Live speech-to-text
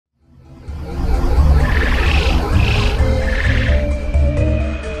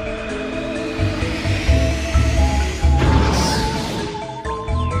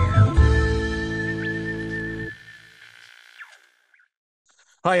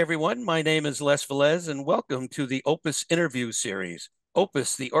Hi, everyone. My name is Les Valez, and welcome to the OPUS interview series.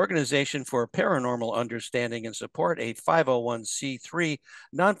 OPUS, the Organization for Paranormal Understanding and Support, a 501c3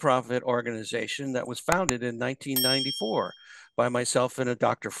 nonprofit organization that was founded in 1994 by myself and a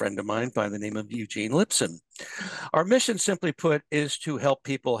doctor friend of mine by the name of Eugene Lipson. Our mission, simply put, is to help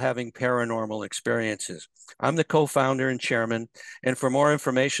people having paranormal experiences. I'm the co-founder and chairman, and for more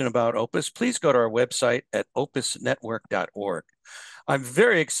information about OPUS, please go to our website at opusnetwork.org. I'm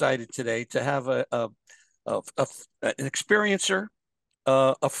very excited today to have an experiencer,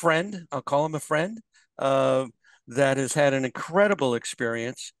 a friend, I'll call him a friend, uh, that has had an incredible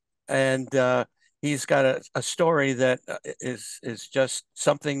experience. And he's got a story that is just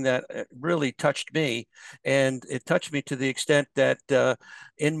something that really touched me. And it touched me to the extent that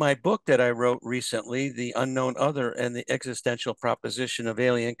in my book that I wrote recently, The Unknown Other and the Existential Proposition of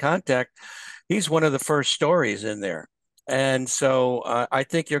Alien Contact, he's one of the first stories in there. And so I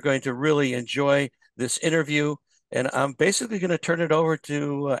think you're going to really enjoy this interview. And I'm basically going to turn it over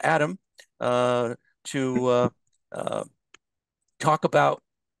to Adam to uh, talk about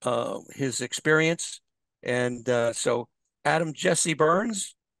his experience. And so, Adam Jesse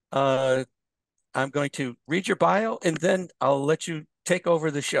Burns, uh, I'm going to read your bio and then I'll let you take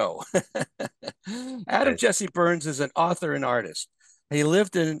over the show. Adam Yes. Jesse Burns is an author and artist. He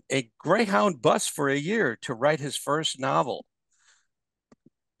lived in a Greyhound bus for a year to write his first novel.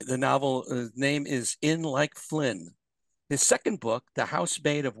 The novel name is In Like Flynn. His second book, The House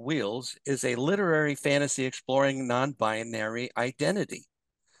Made of Wheels, is a literary fantasy exploring non-binary identity.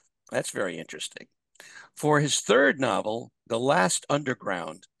 That's very interesting. For his third novel, The Last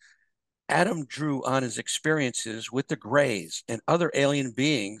Underground, Adam drew on his experiences with the Greys and other alien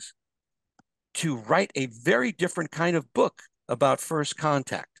beings to write a very different kind of book about first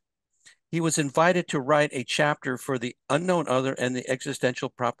contact. He was invited to write a chapter for The Unknown Other and the Existential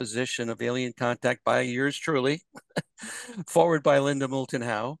Proposition of Alien Contact by yours truly, forward by Linda Moulton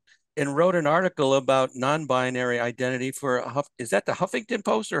Howe, and wrote an article about non-binary identity for is that the Huffington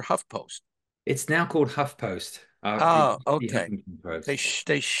Post or HuffPost? It's now called HuffPost. It Ah, used to be okay. Huffington They Post.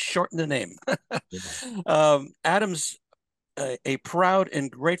 they shorten the name. Yeah. Adam's a proud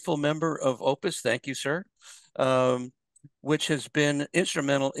and grateful member of Opus. Thank you, sir. Um, which has been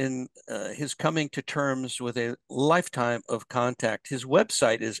instrumental in his coming to terms with a lifetime of contact. His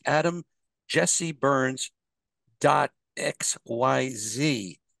website is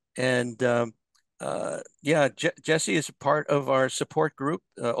adamjesseburns.xyz. And yeah, Jesse is a part of our support group.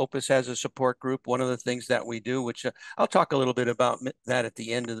 Opus has a support group. One of the things that we do, which I'll talk a little bit about that at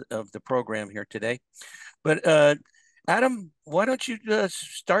the end of the program here today. But Adam, why don't you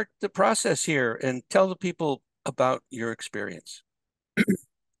start the process here and tell the people about your experience?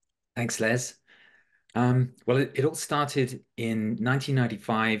 Thanks, Les. Well, it all started in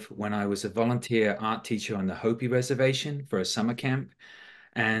 1995 when I was a volunteer art teacher on the Hopi Reservation for a summer camp.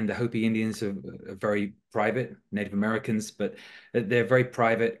 And the Hopi Indians are very private, Native Americans, but they're very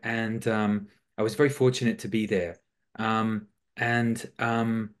private. And I was very fortunate to be there. And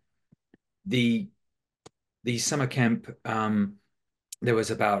the the summer camp, there was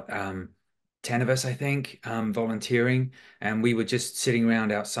about 10 of us, I think, volunteering, and we were just sitting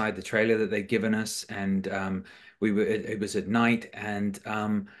around outside the trailer that they'd given us, and it was at night, and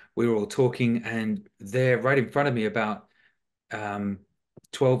we were all talking, and there, right in front of me, about um,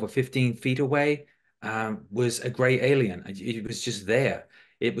 12 or 15 feet away, was a gray alien. It was just there.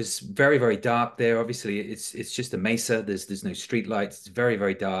 It was very, very dark there. Obviously, it's just a mesa. There's no street lights. It's very,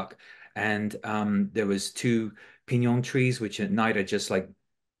 very dark. And there was two pinon trees, which at night are just like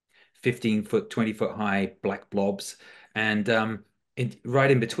 15 foot, 20 foot high black blobs. And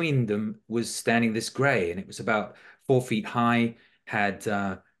right in between them was standing this gray, and it was about 4 feet high, had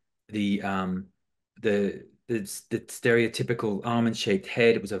the the stereotypical almond-shaped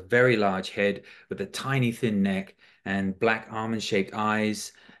head. It was a very large head with a tiny thin neck and black almond-shaped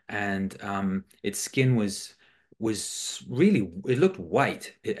eyes, and its skin was really, it looked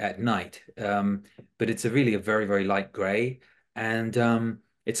white at night, but it's a very, very light gray. And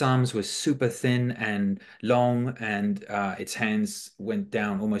its arms were super thin and long, and its hands went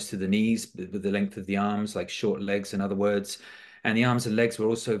down almost to the knees with the length of the arms, like short legs, in other words. And the arms and legs were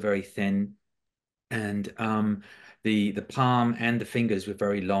also very thin, and the palm and the fingers were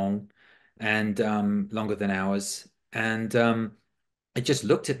very long, and longer than ours. And it just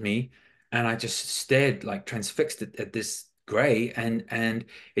looked at me, and I just stared like transfixed at this gray, and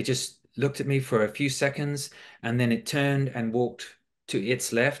it just looked at me for a few seconds, and then it turned and walked to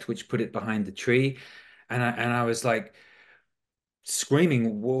its left, which put it behind the tree. And I was like,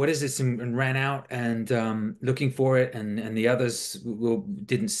 screaming, "What is this?" and ran out and looking for it, and the others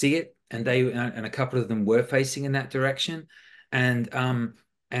didn't see it, and a couple of them were facing in that direction, and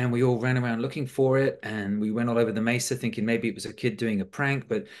and we all ran around looking for it, and we went all over the mesa thinking maybe it was a kid doing a prank,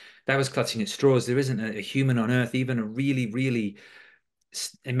 but that was clutching at straws. There isn't a human on Earth, even a really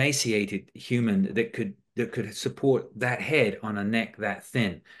emaciated human that could support that head on a neck that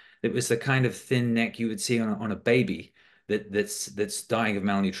thin. It was the kind of thin neck you would see on a baby that's dying of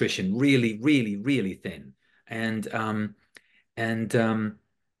malnutrition, really thin. And and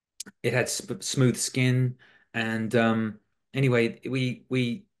it had smooth skin. And anyway,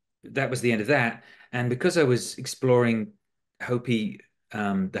 we that was the end of that. And because I was exploring Hopi,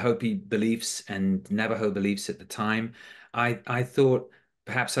 the Hopi beliefs and Navajo beliefs at the time, I thought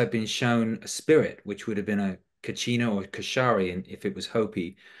perhaps I'd been shown a spirit, which would have been a Kachina or Kashari, and if it was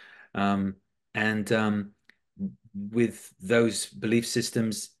Hopi. Um, and with those belief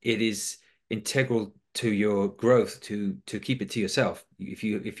systems, it is integral to your growth to keep it to yourself.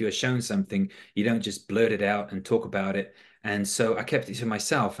 If you're shown something, you don't just blurt it out and talk about it. And so I kept it to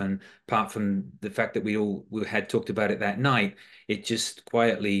myself. And apart from the fact that we had talked about it that night, it just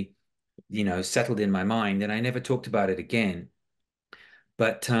quietly, settled in my mind, and I never talked about it again.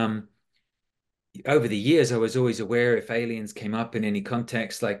 But over the years, I was always aware if aliens came up in any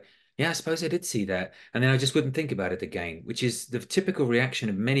context, like, yeah, I suppose I did see that. And then I just wouldn't think about it again, which is the typical reaction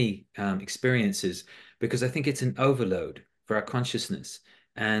of many experiences, because I think it's an overload for our consciousness.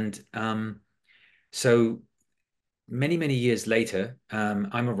 And so many years later,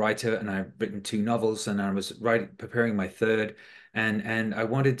 I'm a writer and I've written two novels, and I was preparing my third, and I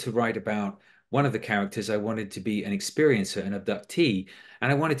wanted to write about one of the characters. I wanted to be an experiencer, an abductee,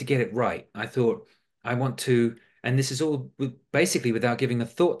 and I wanted to get it right. I thought I want to, and this is all basically without giving a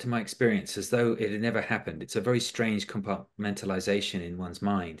thought to my experience, as though it had never happened. It's a very strange compartmentalization in one's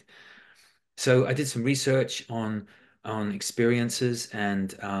mind. So I did some research on experiences,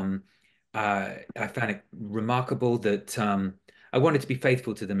 and I found it remarkable that I wanted to be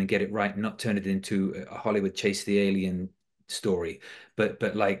faithful to them and get it right, and not turn it into a Hollywood chase the alien story,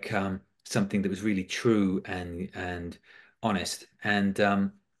 but like something that was really true and honest.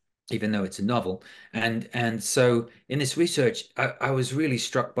 And even though it's a novel, and so in this research, I was really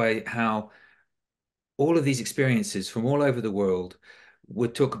struck by how all of these experiences from all over the world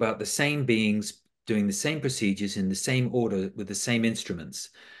would talk about the same beings doing the same procedures in the same order with the same instruments,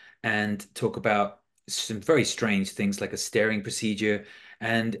 and talk about some very strange things like a staring procedure,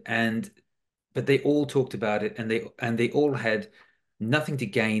 and but they all talked about it, and they all had nothing to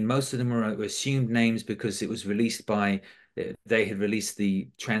gain. Most of them were assumed names because it was released by they had released the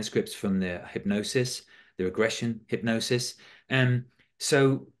transcripts from their hypnosis, their regression hypnosis. And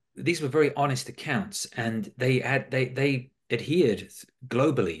so these were very honest accounts, and they adhered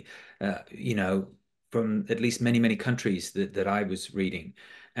globally, from at least many countries that I was reading.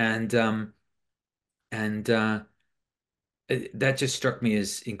 And that just struck me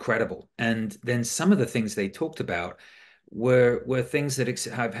as incredible. And then some of the things they talked about were things that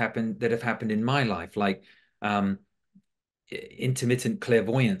have happened in my life, like um, intermittent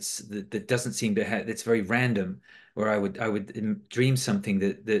clairvoyance that doesn't seem to have, that's very random, where I would dream something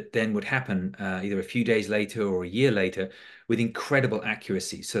that then would happen either a few days later or a year later with incredible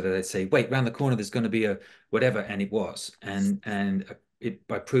accuracy, so that I'd say, wait, round the corner there's going to be a whatever, and it was. And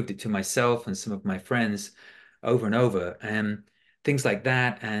I proved it to myself and some of my friends over and over, and things like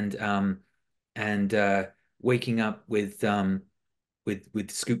that. And waking up with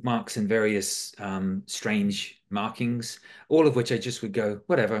scoop marks and various strange markings, all of which I just would go,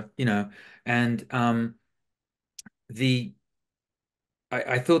 whatever. And the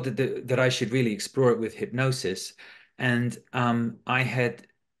I thought that I should really explore it with hypnosis. And I had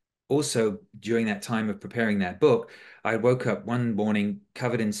also, during that time of preparing that book, I woke up one morning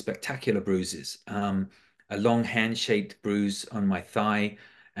covered in spectacular bruises, a long hand-shaped bruise on my thigh,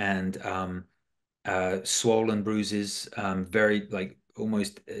 and swollen bruises, very like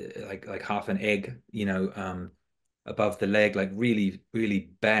almost like half an egg, above the leg, like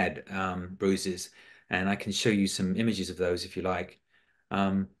really bad bruises. And I can show you some images of those if you like.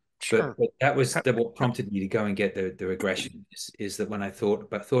 Um, but, Sure. but that was Ha- what prompted me to go and get the regression, is that when I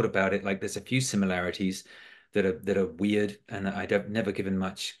thought about it, like there's a few similarities that are weird, and I don't never given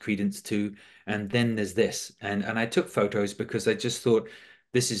much credence to. And then there's this, and I took photos because I just thought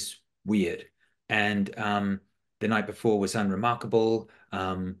this is weird. And the night before was unremarkable.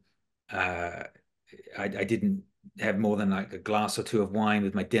 Uh, I didn't have more than like a glass or two of wine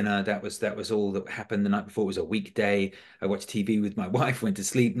with my dinner. That was all that happened the night before. It was a weekday. I watched TV with my wife, went to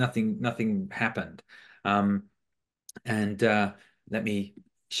sleep. Nothing happened. Um, and let me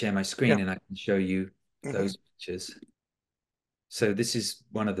share my Yeah. screen and I can show you Hmm. those pictures. So this is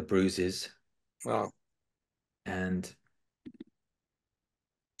one of the bruises, Wow. and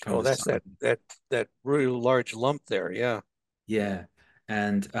from Oh, the that's side. that real large lump there. Yeah. Yeah.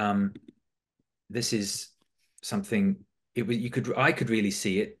 And this is something it was you could I could really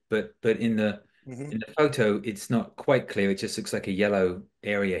see it, but Hmm. in the photo it's not quite clear. It just looks like a yellow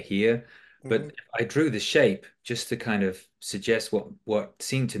area here. Hmm. But I drew the shape just to kind of suggest what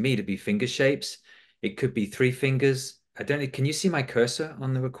seemed to me to be finger shapes. It could be three fingers. I don't know. Can you see my cursor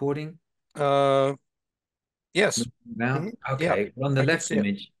on the recording? Uh, yes. Now, Hmm. Yeah, okay. Well, on the I can left see it.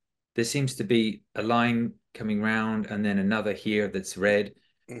 image, there seems to be a line coming round and then another here that's red,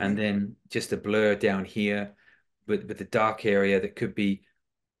 and Hmm. then just a blur down here with the dark area that could be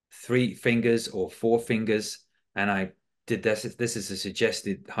three fingers or four fingers. And I did this. This is a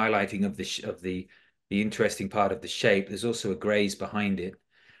suggested highlighting of the interesting part of the shape. There's also a graze behind it.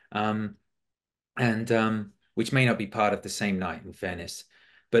 And which may not be part of the same night, in fairness.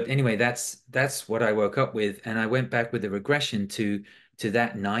 But anyway, that's what I woke up with, and I went back with a regression to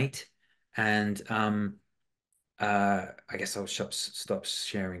that night, and I guess I'll stop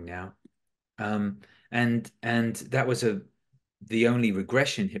sharing now. And that was the only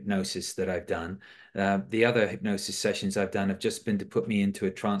regression hypnosis that I've done. The other hypnosis sessions I've done have just been to put me into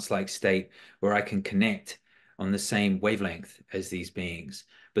a trance-like state where I can connect on the same wavelength as these beings.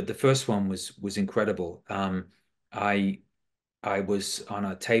 But the first one was incredible. I I was on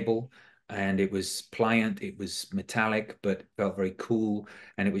a table and it was pliant, it was metallic, but felt very cool,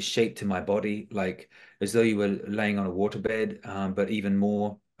 and it was shaped to my body, like as though you were laying on a waterbed, but even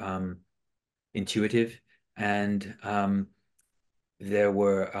more intuitive. And there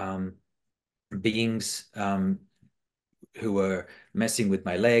were beings who were messing with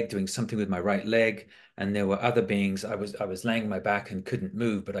my leg, doing something with my right leg, and there were other beings. I was laying on my back and couldn't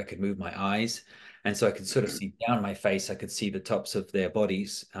move, but I could move my eyes, and so I could sort of see down my face. I could see the tops of their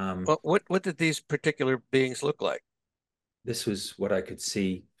bodies. Well, what did these particular beings look like? This was what I could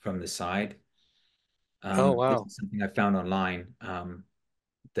see from the side. Oh, This wow. is something I found online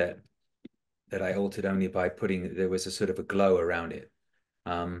that that I altered only by putting there was a sort of a glow around it.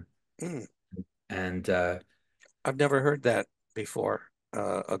 Um, Mm, and I've never heard that before.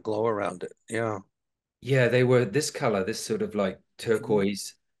 A glow around it. Yeah. Yeah, they were this color, this sort of like Hmm.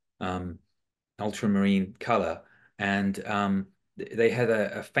 turquoise, um, ultramarine color, and they had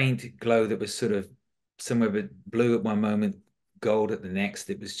a faint glow that was sort of somewhere blue at one moment, gold at the next.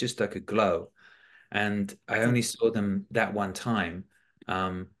 It was just like a glow, and I only saw them that one time.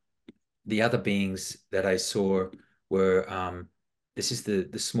 Um, the other beings that I saw were this is the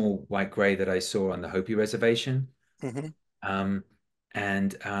small white gray that I saw on the Hopi reservation. Hmm. Um,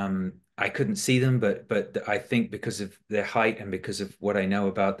 and I couldn't see them, but I think because of their height and because of what I know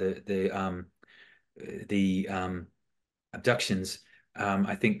about the abductions,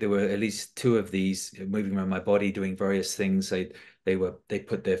 I think there were at least two of these moving around my body, doing various things. They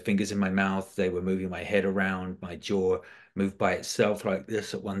put their fingers in my mouth. They were moving my head around. My jaw moved by itself like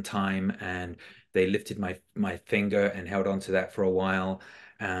this at one time, and they lifted my finger and held onto that for a while.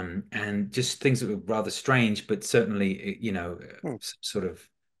 And just things that were rather strange, but certainly, sort of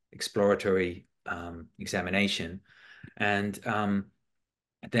exploratory examination. And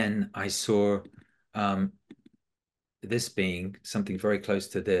then I saw um, this being something very close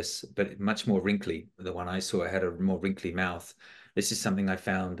to this, but much more wrinkly. The one I saw had a more wrinkly mouth. This is something I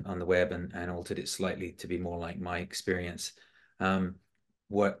found on the web and altered it slightly to be more like my experience. Um,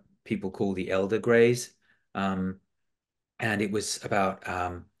 what people call the elder greys. Um, and it was about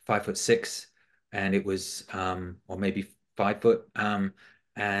 5'6", and it was or maybe 5 foot,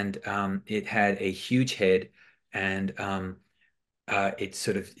 and it had a huge head, and it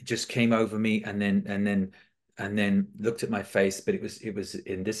sort of just came over me and then looked at my face, but it was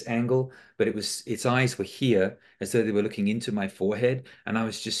in this angle, but its eyes were here as though they were looking into my forehead, and I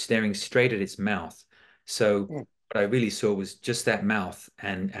was just staring straight at its mouth. So what I really saw was just that mouth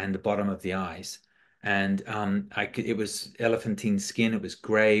and the bottom of the eyes. And it was elephantine skin. It was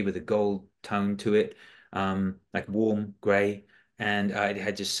gray with a gold tone to it, like warm gray. And it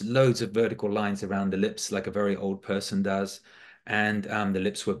had just loads of vertical lines around the lips, like a very old person does, and the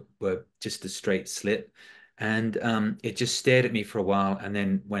lips were just a straight slit. And it just stared at me for a while and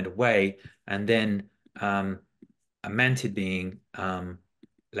then went away. And then a mantid being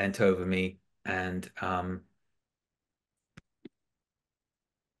leant over me, and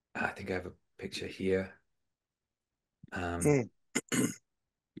I think I have a picture here. Um, Mm.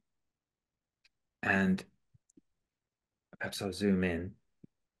 and perhaps I'll zoom in.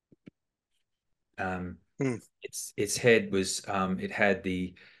 Hmm. Its head was it had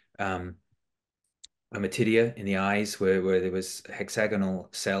the um, ommatidia in the eyes where there was hexagonal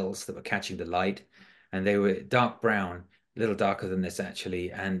cells that were catching the light, and they were dark brown, a little darker than this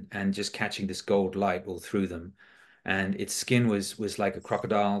actually, and just catching this gold light all through them. And its skin was like a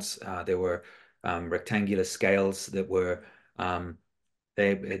crocodile's. There were rectangular scales that were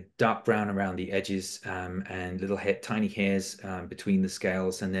they were dark brown around the edges, and little tiny hairs between the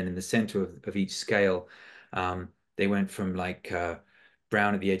scales, and then in the center of each scale, they went from like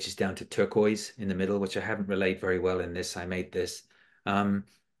brown at the edges down to turquoise in the middle, which I haven't relayed very well in this. I made this. Um,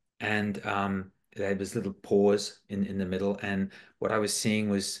 and there was little pores in the middle. And what I was seeing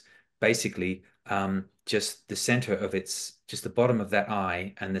was basically just the center of just the bottom of that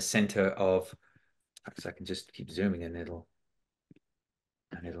eye and the center of, so I can just keep zooming and it'll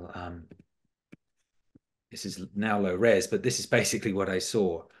this is now low res, but this is basically what I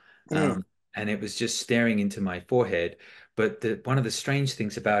saw. Hmm. And it was just staring into my forehead. But one of the strange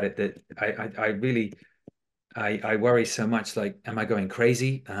things about it that I really I worry so much, like, am I going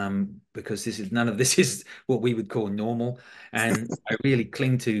crazy? Because none of this is what we would call normal. And I really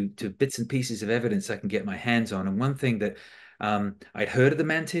cling to bits and pieces of evidence I can get my hands on. And one thing that I'd heard of the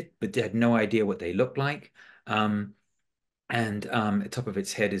mantid, but had no idea what they looked like. And the top of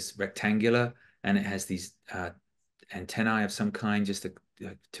its head is rectangular, and it has these antennae of some kind, just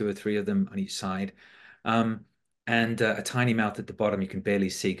two or three of them on each side. Um, and a tiny mouth at the bottom you can barely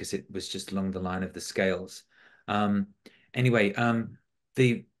see because it was just along the line of the scales. Um, anyway,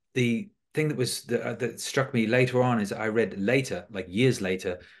 the thing that struck me later on is I read later, like years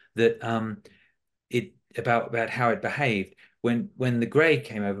later, that it about how it behaved. When the gray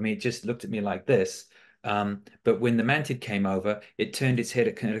came over me, it just looked at me like this. But when the mantid came over, it turned its head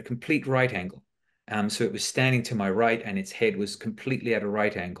at a complete right angle. So it was standing to my right, and its head was completely at a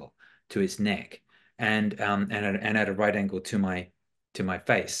right angle to its neck, and at a right angle to my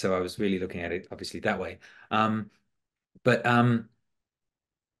face. So I was really looking at it obviously that way. But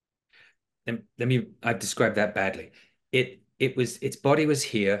let me I've described that badly. Its body was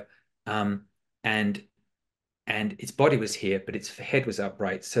here, um, and its body was here, but its head was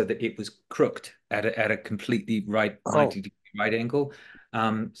upright so that it was crooked at a completely right Oh, 90-degree right angle,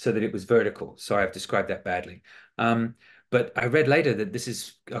 so that it was vertical. So I've described that badly. But I read later that this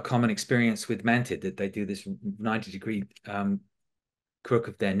is a common experience with mantid, that they do this 90-degree crook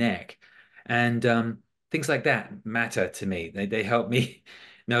of their neck. And things like that matter to me. They help me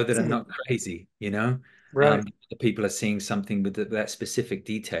know that I'm not crazy, you know? right. The people are seeing something with that specific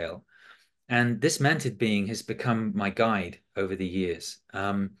detail. And this mantid being has become my guide over the years.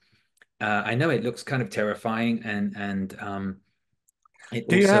 I know it looks kind of terrifying, and it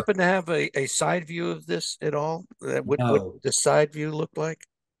Do you also happen to have a side view of this at all? What no, the side view look like?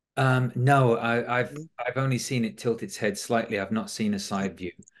 no. I've Mm. I've only seen it tilt its head slightly. I've not seen a side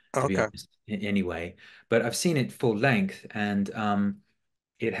view, to be Okay. honest, anyway. But I've seen it full length, and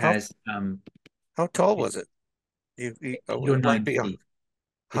it How has how tall it's was it? eight or It might nine be a feet.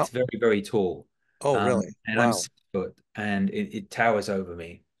 how? It's very, very tall. Oh, really? And I'm Wow. 6 foot, and it towers over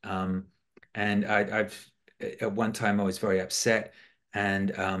me. And I've at one time I was very upset,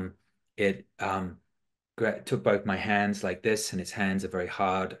 and it took both my hands like this, and its hands are very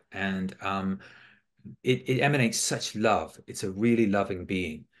hard, and it emanates such love. It's a really loving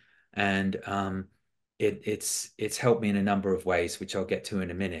being, and it's helped me in a number of ways, which I'll get to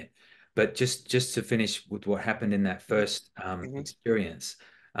in a minute. But just to finish with what happened in that first Mm-hmm. experience,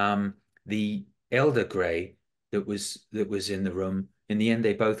 the elder Grey that was in the room. In the end,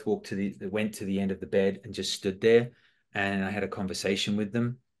 they both went to the end of the bed and just stood there, and I had a conversation with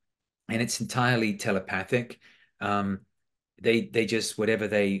them, and it's entirely telepathic. Um, they just whatever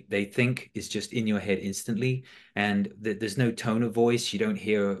they think is just in your head instantly, and there's no tone of voice. You don't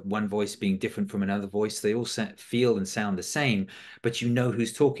hear one voice being different from another voice. They all feel and sound the same, but you know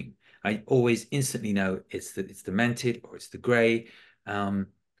who's talking. I always instantly know it's the mantid or it's the gray.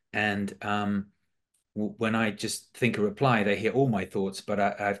 And when I just think a reply, they hear all my thoughts, but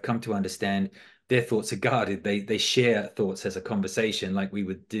I've come to understand their thoughts are guarded. They share thoughts as a conversation, like we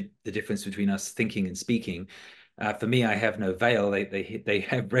would do the difference between us thinking and speaking. For me, I have no veil. They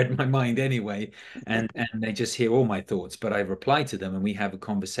have read my mind anyway, and they just hear all my thoughts, but I reply to them and we have a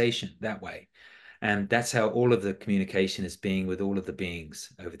conversation that way. And that's how all of the communication is being with all of the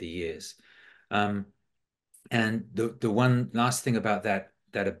beings over the years. Um, and the one last thing about that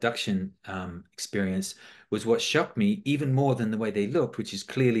abduction experience was what shocked me even more than the way they looked, which is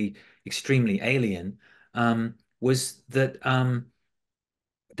clearly extremely alien, was that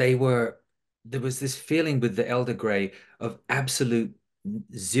they were there was this feeling with the elder gray of absolute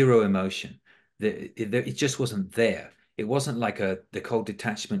zero emotion. it just wasn't there. It wasn't like the cold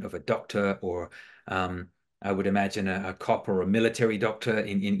detachment of a doctor or I would imagine a cop or a military doctor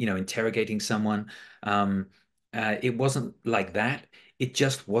in interrogating someone. Um, it wasn't like that. It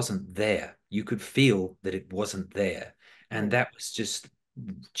just wasn't there. You could feel that it wasn't there, and Hmm. that was just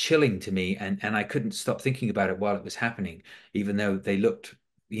chilling to me. And I couldn't stop thinking about it while it was happening, even though they looked,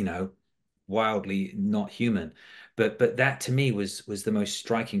 you know, wildly not human. But that to me was the most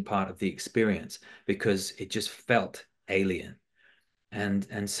striking part of the experience because it just felt alien.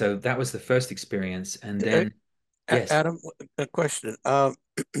 And so that was the first experience. And Uh, then yes. Adam, a question.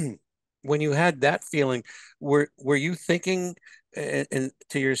 When you had that feeling, were you thinking and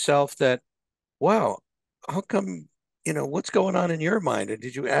to yourself that, wow, how come, what's going on in your mind? And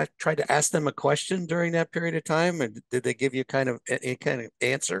did you try to ask them a question during that period of time? And did they give you kind of any kind of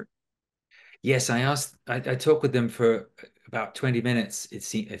answer? Yes, I talked with them for about 20 minutes,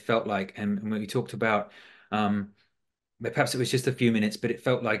 it felt like. And when we talked about, but perhaps it was just a few minutes, but it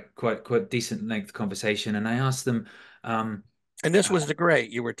felt like quite decent length conversation. And I asked them, um, And this uh, was the gray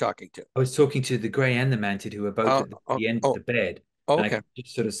you were talking to. I was talking to the grey and the mantid who were both Oh, at oh, the end of oh, the bed, and I okay, could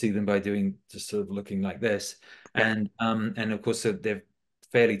just sort of see them by doing just sort of looking like this. okay. And of course they're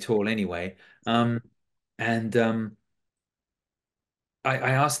fairly tall anyway. And I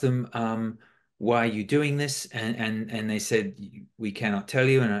asked them, why are you doing this? And they said, we cannot tell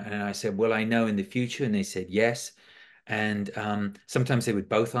you. And I said, well, I know in the future. And they said, yes. And sometimes they would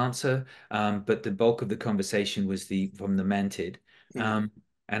both answer, but the bulk of the conversation was from the Mantid. Mhm. Um,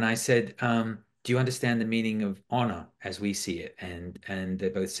 and I said, do you understand the meaning of honor as we see it? And they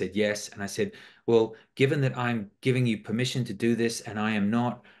both said yes. And I said, well, given that I'm giving you permission to do this, and I am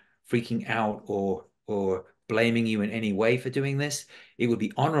not freaking out or blaming you in any way for doing this, it would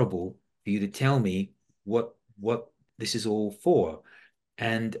be honorable for you to tell me what this is all for.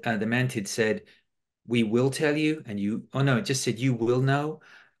 And the Mantid said, we will tell you, and you, oh no, it just said you will know,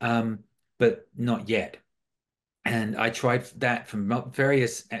 um, but not yet. And I tried that from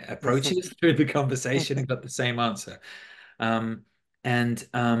various approaches through the conversation and got the same answer. Um, and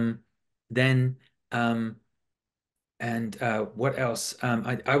then um, what else?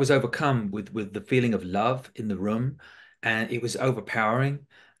 I was overcome with the feeling of love in the room, and it was overpowering.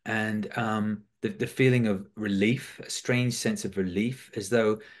 And the feeling of relief, a strange sense of relief, as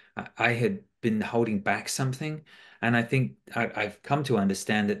though I had been holding back something. And I think I've come to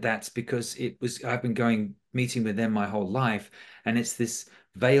understand that that's because I've been going meeting with them my whole life, and it's this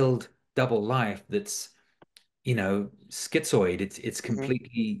veiled double life that's schizoid. It's Mhm.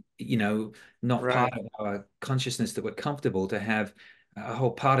 completely, not part Right. of our consciousness that we're comfortable to have a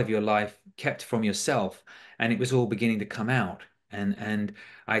whole part of your life kept from yourself. And it was all beginning to come out. And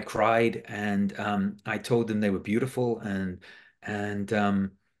I cried and I told them they were beautiful and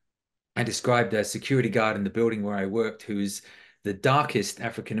I described a security guard in the building where I worked, who's the darkest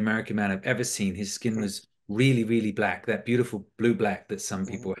African American man I've ever seen. His skin Mhm. was really, really black, that beautiful blue black that some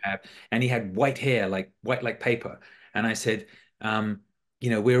Mhm. people have. And he had white hair, like white like paper. And I said,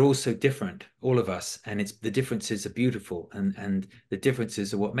 we're all so different, all of us, and it's the differences are beautiful, and the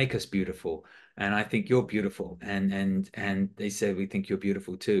differences are what make us beautiful. And I think you're beautiful, and they said we think you're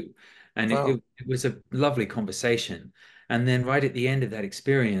beautiful too. And Wow. it was a lovely conversation. And then right at the end of that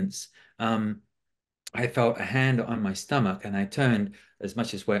experience, um, I felt a hand on my stomach and I turned as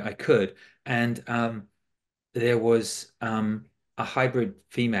much as where I could. And there was a hybrid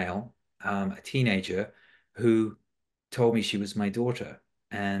female, a teenager, who told me she was my daughter.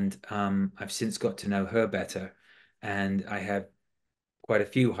 And I've since got to know her better. And I have quite a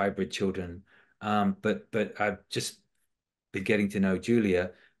few hybrid children. But I've just been getting to know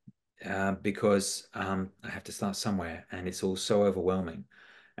Julia because I have to start somewhere, and it's all so overwhelming.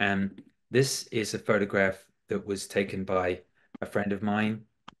 And this is a photograph that was taken by a friend of mine,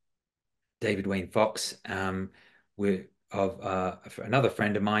 David Wayne Fox, of another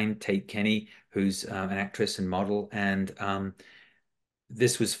friend of mine, Tate Kenny, who's an actress and model. And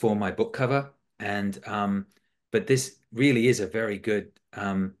this was for my book cover. And but this really is a very good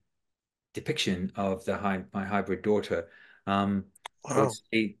depiction of my hybrid daughter. Um, I would Wow.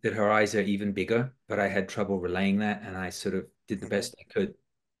 say that her eyes are even bigger, but I had trouble relaying that, and I sort of did the Mhm. best I could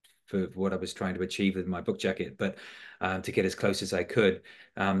for what I was trying to achieve with my book jacket, but to get as close as I could.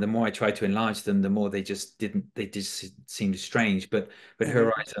 The more I tried to enlarge them, the more they just seemed strange. But her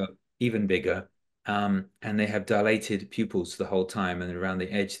Mhm. eyes are even bigger, and they have dilated pupils the whole time, and around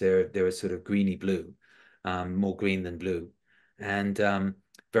the edge they're a sort of greeny blue, more green than blue, and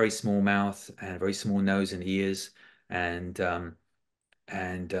very small mouth and a very small nose and ears, and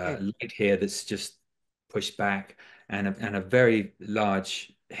Mm. light hair that's just pushed back, and a very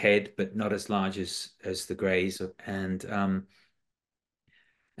large head, but not as large as the Greys.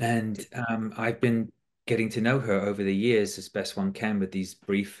 I've been getting to know her over the years as best one can with these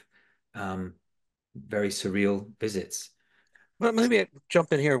brief, um, very surreal visits. Well, let me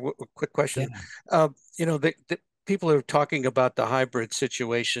jump in here. Quick question. Yeah, The people are talking about the hybrid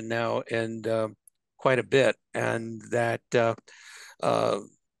situation now, and quite a bit, and that uh,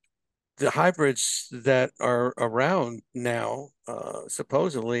 the hybrids that are around now,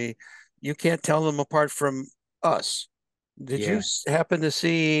 supposedly, you can't tell them apart from us. Did you yeah. happen to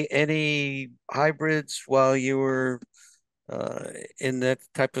see any hybrids while you were uh, in that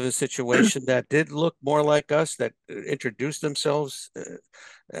type of a situation that did look more like us, that introduced themselves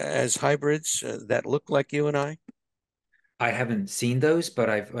as hybrids that look like you and I? I haven't seen those, but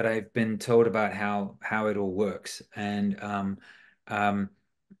I've been told about how it all works, and um,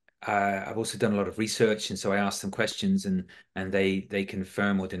 I've also done a lot of research, and so I asked them questions, and they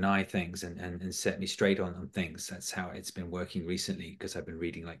confirm or deny things, and set me straight on things. That's how it's been working recently because I've been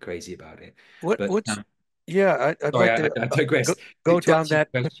reading like crazy about it. But What's Yeah, I'd sorry, like to I go, digress. go To down answer your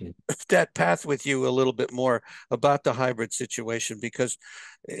that question, that path with you a little bit more about the hybrid situation, because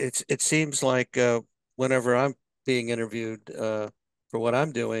it seems like whenever I'm being interviewed for what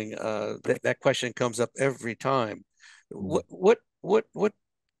I'm doing, that question comes up every time. mm, What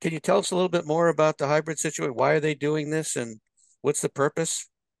can you tell us a little bit more about the hybrid situation? Why are they doing this, and what's the purpose?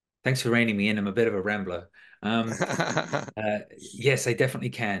 thanks for reining me in. I'm a bit of a rambler. Um, Uh, yes, I definitely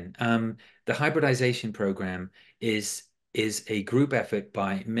can. The hybridization program is is a group effort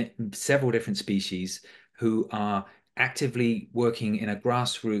by several different species who are actively working in a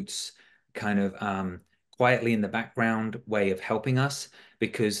grassroots kind of quietly in the background way of helping us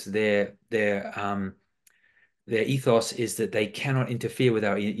because their ethos is that they cannot interfere with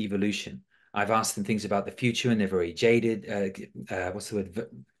our evolution. I've asked them things about the future, and they're very jaded. What's the word?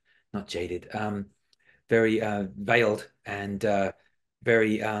 Not jaded. Very veiled and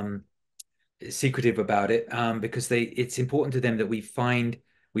very secretive about it because it's important to them that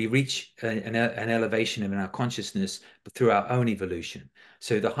we reach an elevation in our consciousness through our own evolution.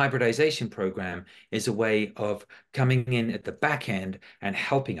 So the hybridization program is a way of coming in at the back end and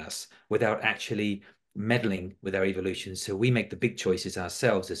helping us without actually meddling with our evolution. So we make the big choices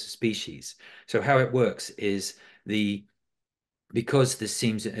ourselves as a species. So how it works is the because this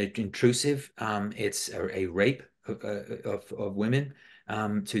seems intrusive, it's a rape of women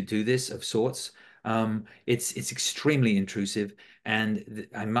to do this of sorts. It's extremely intrusive, and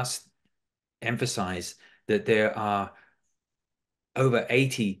I must emphasize that there are over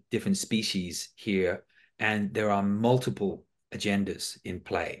 80 different species here, and there are multiple agendas in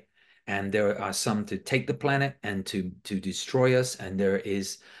play. And there are some to take the planet and to destroy us, and there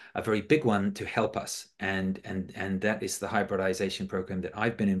is a very big one to help us. And that is the hybridization program that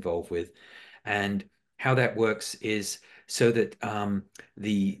I've been involved with. And how that works is so that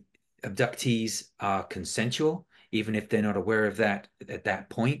the abductees are consensual, even if they're not aware of that at that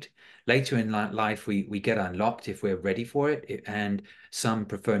point. Later in life, we get unlocked if we're ready for it, and some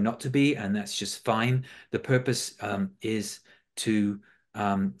prefer not to be, and that's just fine. The purpose is to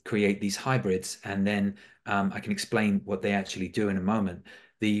create these hybrids, and then I can explain what they actually do in a moment.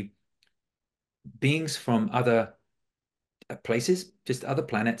 The beings from other places, just other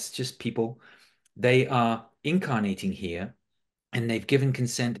planets, just people, they are incarnating here and they've given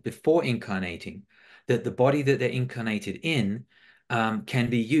consent before incarnating that the body that they're incarnated in can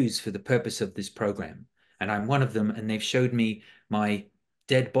be used for the purpose of this program. And I'm one of them, and they've showed me my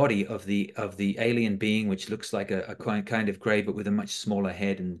dead body of the alien being, which looks like a kind of gray, but with a much smaller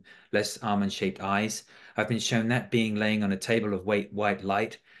head and less almond-shaped eyes. I've been shown that being laying on a table of white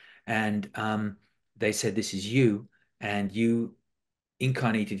light, and they said, "This is you, and you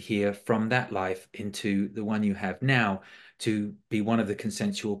incarnated here from that life into the one you have now to be one of the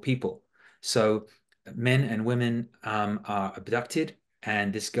consensual people." So men and women are abducted,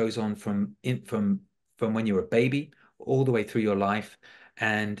 and this goes on from when you're a baby all the way through your life,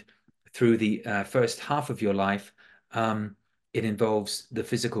 and through the first half of your life. It involves the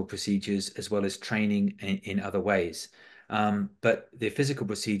physical procedures as well as training in other ways. But the physical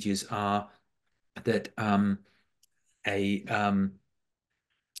procedures are that a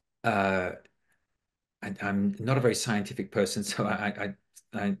uh, I'm not a very scientific person, so I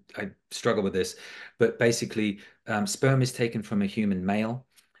struggle with this. But basically, sperm is taken from a human male,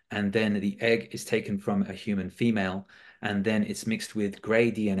 and then the egg is taken from a human female, and then it's mixed with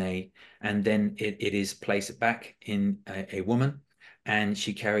gray DNA, and then it is placed back in a woman, and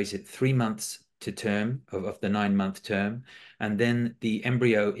she carries it 3 months to term of the 9 month term, and then the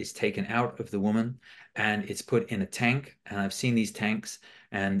embryo is taken out of the woman, and it's put in a tank. And I've seen these tanks,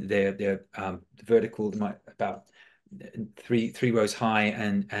 and they're vertical, about three rows high,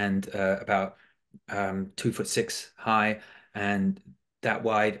 and about 2'6" high, and that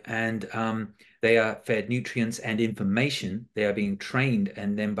wide, and they are fed nutrients and information. They are being trained,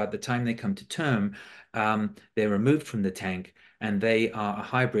 and then by the time they come to term, they're removed from the tank, and they are a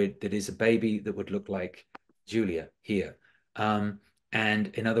hybrid that is a baby that would look like Julia here. And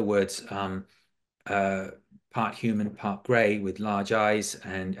in other words, uh, part human, part gray, with large eyes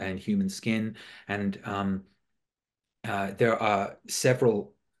and human skin, and there are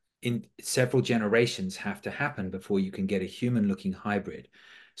several generations have to happen before you can get a human-looking hybrid.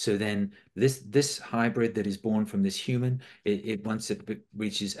 So then this hybrid that is born from this human, once it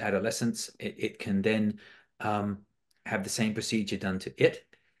reaches adolescence, it can then have the same procedure done to it,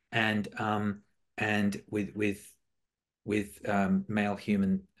 and with male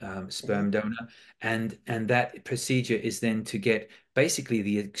human Mhm. sperm donor, and that procedure is then to get basically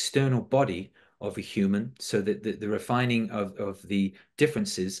the external body of a human, so that the refining of the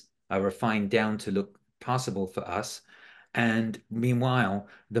differences are refined down to look passable for us. And meanwhile,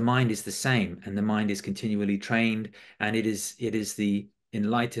 the mind is the same, and the mind is continually trained, and it is the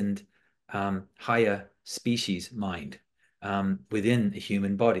enlightened higher species mind within a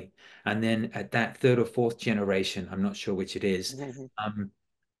human body. And then at that third or fourth generation, I'm not sure which it is, Mhm. um,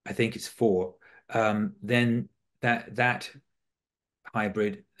 I think it's four, then that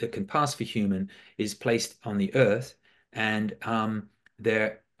hybrid that can pass for human is placed on the earth. And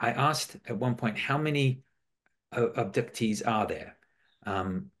I asked at one point, how many abductees are there?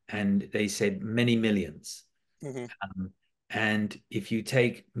 And they said many millions. Mhm. Um, and if you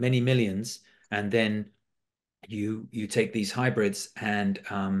take many millions and then you take these hybrids, and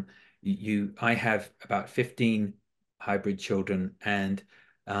I have about 15 hybrid children, and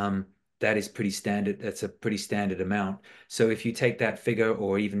that is pretty standard. That's a pretty standard amount. So if you take that figure,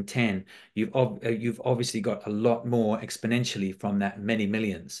 or even 10, you've obviously got a lot more exponentially from that many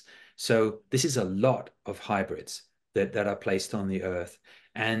millions. So this is a lot of hybrids that are placed on the earth.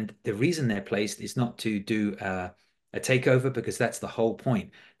 And the reason they're placed is not to do a takeover, because that's the whole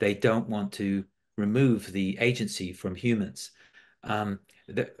point. They don't want to remove the agency from humans.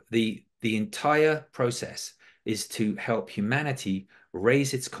 The entire process is to help humanity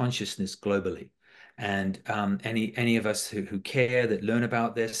raise its consciousness globally. And any of us who care, that learn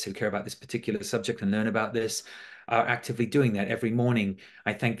about this, who care about this particular subject and learn about this, are actively doing that every morning.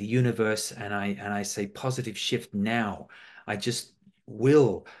 I thank the universe, and I say positive shift now. I just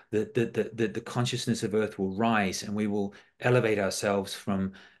will that the consciousness of Earth will rise, and we will elevate ourselves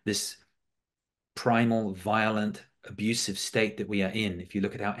from this primal, violent, abusive state that we are in. If you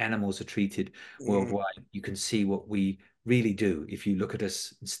look at how animals are treated Mhm. worldwide, you can see what we really do. If you look at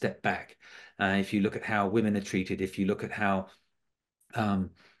us and step back, if you look at how women are treated, if you look at how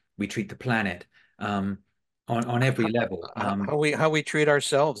um, we treat the planet, on every level. How we treat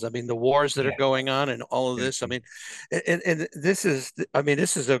ourselves. I mean, the wars that are Yeah, going on and all of this. I exactly. mean, and this is, I mean,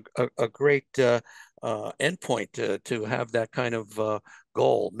 this is a great endpoint to have that kind of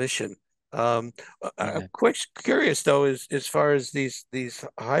goal mission. Um, I'm Yeah. quite curious though, as far as these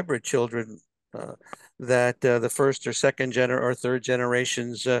hybrid children uh, that the first or second or third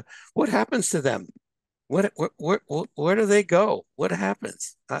generations, what happens to them? Where do they go? What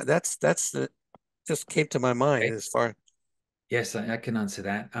happens? That's the just came to my mind Okay. as far. Yes, I can answer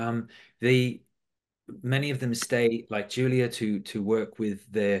that. The Many of them stay, like Julia, to work with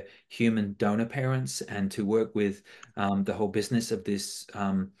their human donor parents, and to work with the whole business of this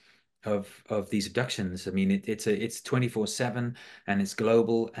of these abductions. I mean, it's 24/7, and it's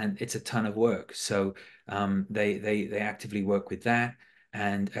global, and it's a ton of work. So they actively work with that,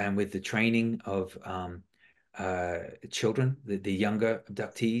 and with the training of children, the younger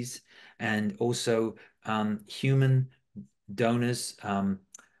abductees, and also human donors.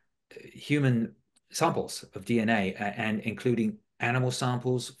 Human samples of DNA, and including animal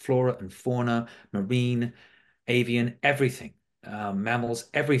samples, flora and fauna, marine, avian, everything, mammals,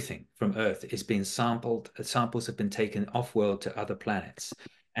 everything from Earth is being sampled. Samples have been taken off-world to other planets,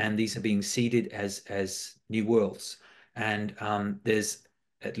 and these are being seeded as new worlds. And there's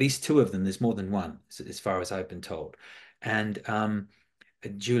at least two of them. There's more than one, as far as I've been told. And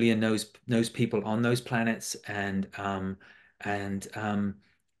Julia knows people on those planets, and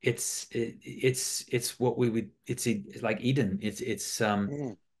it's what we would it's like Eden.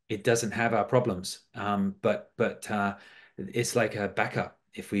 Mm. It doesn't have our problems, but it's like a backup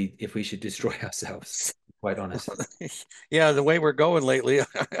if we should destroy ourselves. Quite honest. Yeah, the way we're going lately,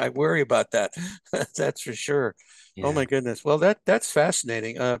 I worry about that. That's for sure. Oh Yeah. my goodness. Well, that's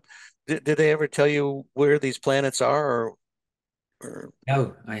fascinating. Did they ever tell you where these planets are, or Or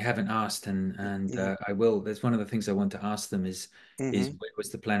No, I haven't asked, and mm, I will. That's one of the things I want to ask them is mm-hmm, where was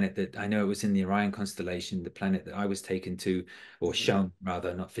the planet that I know it was in the Orion constellation, the planet that I was taken to, or mm-hmm, shown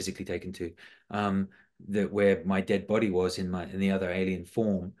rather, not physically taken to, um, that where my dead body was in the other alien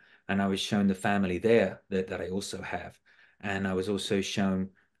form, and I was shown the family there that I also have, and I was also shown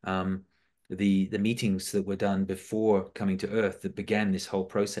um, the meetings that were done before coming to Earth that began this whole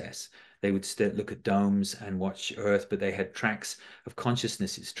process. They would look at domes and watch Earth, but they had tracks of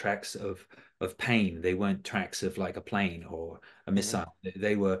consciousnesses, tracks of pain. They weren't tracks of like a plane or a mm-hmm, missile.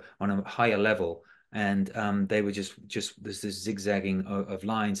 They were on a higher level, and they were just there's this zigzagging of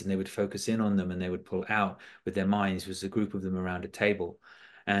lines, and they would focus in on them, and they would pull out with their minds. It was a group of them around a table,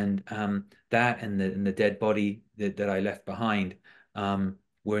 and that and the dead body that I left behind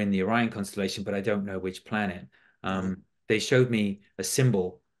were in the Orion constellation, but I don't know which planet. mm-hmm, They showed me a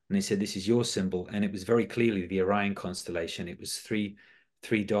symbol and they said, "This is your symbol," and it was very clearly the Orion constellation. It was three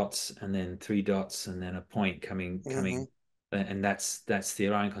dots and then three dots and then a point mm-hmm, coming, and that's the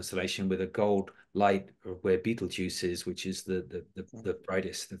Orion constellation with a gold light where Betelgeuse is, which is the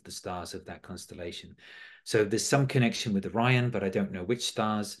brightest of the stars of that constellation. So there's some connection with Orion, but I don't know which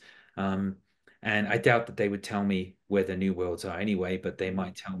stars. Um, and I doubt that they would tell me where the new worlds are anyway, but they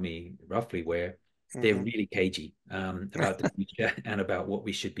might tell me roughly where. They're mm-hmm. really cagey about the future and about what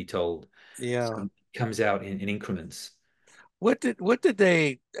we should be told. So Yeah. it comes out in increments. What did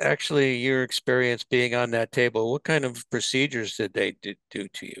they actually, your experience being on that table, what kind of procedures did they do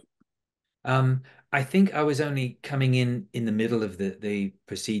to you? Um, I think I was only coming in the middle of the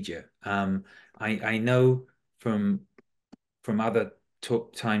procedure. I know from other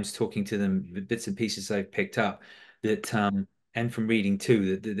times talking to them, the bits and pieces I've picked up that and from reading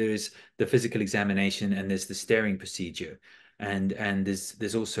too that there is the physical examination and there's the staring procedure and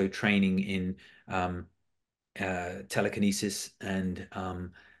there's also training in telekinesis and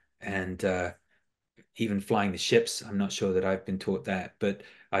even flying the ships. I'm not sure that I've been taught that, but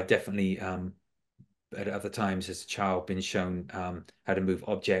I definitely at other times as a child been shown how to move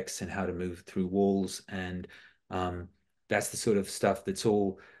objects and how to move through walls and um, that's the sort of stuff that's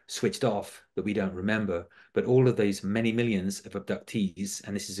all switched off that we don't remember, but all of these many millions of abductees,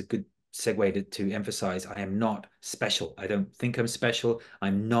 and this is a good segue to emphasize I am not special. I don't think I'm special.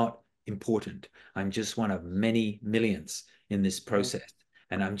 I'm not important. I'm just one of many millions in this Mhm. process,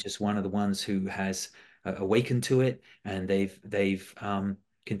 and I'm just one of the ones who has awakened to it, and they've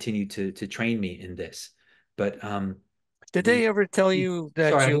continued to train me in this. But Did the they ever tell you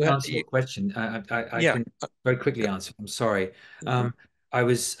sorry, that I you, didn't answer your question. I yeah. can very quickly answer. I'm sorry. Mhm, Um, I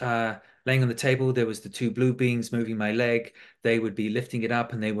was laying on the table. There was the two blue beings moving my leg. They would be lifting it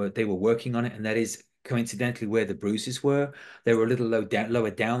up, and they were working on it. And that is coincidentally where the bruises were. They were a little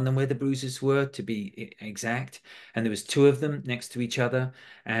lower down than where the bruises were, to be exact. And there was two of them next to each other,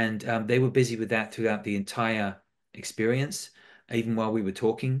 and they were busy with that throughout the entire experience, even while we were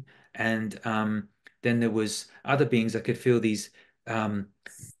talking. And then there was other beings. I could feel these um,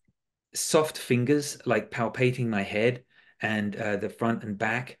 soft fingers like palpating my head and the front and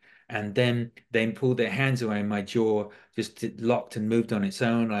back, and then they pulled their hands away, and my jaw just locked and moved on its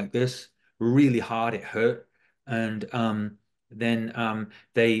own like this, really hard. It hurt, and then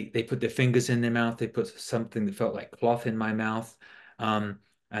they put their fingers in their mouth. They put something that felt like cloth in my mouth, um,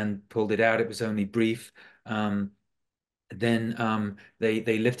 and pulled it out. It was only brief. Then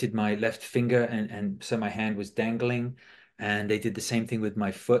they lifted my left finger and so my hand was dangling, and they did the same thing with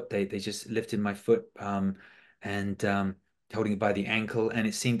my foot. They just lifted my foot and holding it by the ankle, and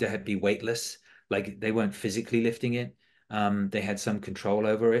it seemed to be weightless, like they weren't physically lifting it. They had some control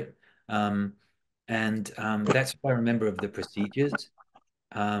over it, um, and that's what I remember of the procedures.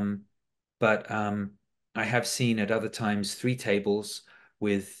 Um, but I have seen at other times three tables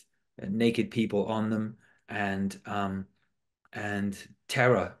with naked people on them and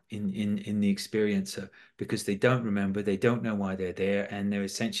terror in the experiencer because they don't remember, they don't know why they're there, and they're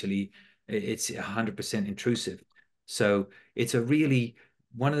essentially it's 100% intrusive. So it's a really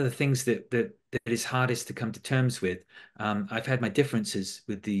one of the things that is hardest to come to terms with. I've had my differences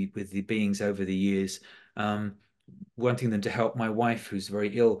with the beings over the years, wanting them to help my wife, who's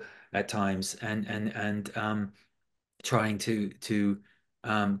very ill at times, and trying to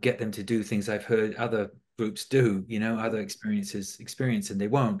get them to do things I've heard other groups do, other experiences experience, and they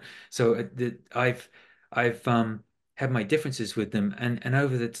won't. So I've had my differences with them, and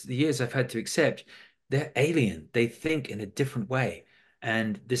over the years I've had to accept they're alien. They think in a different way.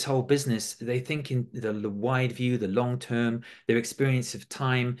 And this whole business, they think in the wide view, the long term. Their experience of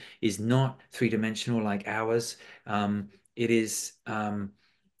time is not three-dimensional like ours. It is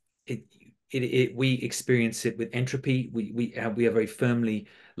it we experience it with entropy. We are very firmly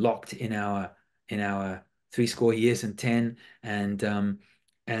locked in our three score years and 10, and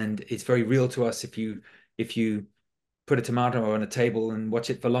it's very real to us. If you put a tomato on a table and watch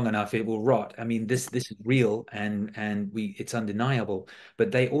it for long enough, it will rot. I mean, this is real, and we it's undeniable.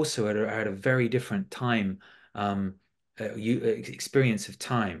 But they also are at a very different time, experience of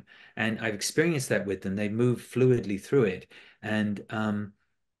time, and I've experienced that with them. They move fluidly through it, and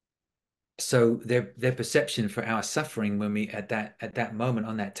so their perception for our suffering when we at that moment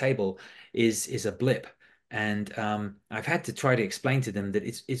on that table is a blip. And I've had to try to explain to them that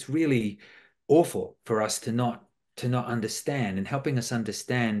it's really awful for us to not understand, and helping us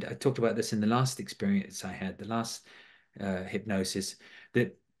understand. I talked about this in the last experience I had, the last hypnosis,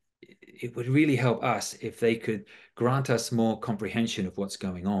 that it would really help us if they could grant us more comprehension of what's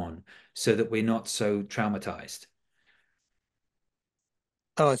going on so that we're not so traumatized.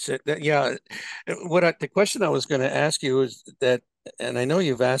 Oh, yeah. The question I was going to ask you is that, and I know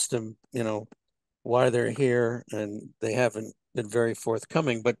you've asked them, why they're here, and they haven't been very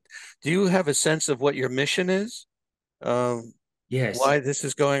forthcoming, but do you have a sense of what your mission is? Um, Yes. why this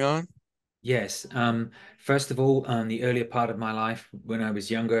is going on? Yes. First of all, the earlier part of my life when I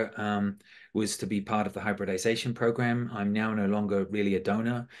was younger, was to be part of the hybridization program. I'm now no longer really a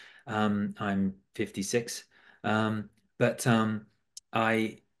donor. I'm 56. But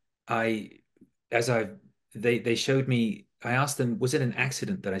I, I, as I, they showed me, I asked them, was it an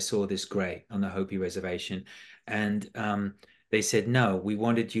accident that I saw this gray on the Hopi reservation? And they said, no, we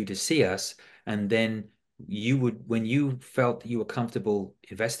wanted you to see us, and then you would, when you felt you were comfortable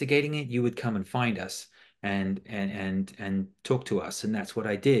investigating it, you would come and find us and talk to us, and that's what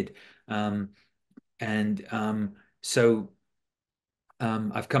I did. And so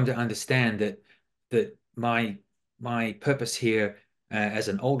I've come to understand that my purpose here, as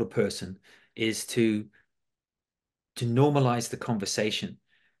an older person, is to normalize the conversation.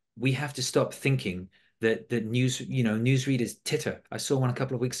 We have to stop thinking that newsreaders titter. I saw one a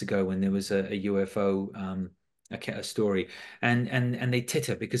couple of weeks ago when there was a UFO a story, and they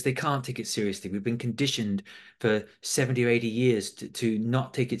titter because they can't take it seriously. We've been conditioned for 70 or 80 years to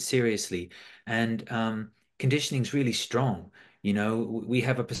not take it seriously, and conditioning is really strong. We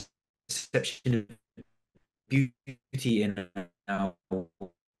have a perception of beauty in our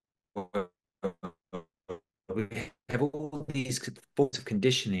we have all these forms of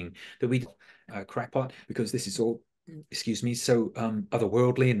conditioning that we crackpot because this is all, excuse me, so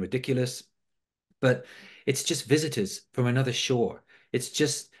otherworldly and ridiculous. But it's just visitors from another shore. It's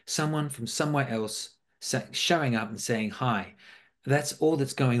just someone from somewhere else showing up and saying hi. That's all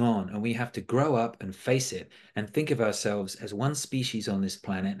that's going on. And we have to grow up and face it and think of ourselves as one species on this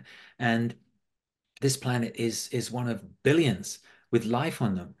planet. And this planet is one of billions with life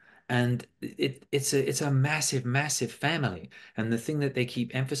on them, and it's a massive, massive family. And the thing that they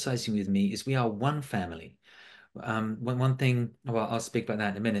keep emphasizing with me is we are one family. One thing, well, I'll speak about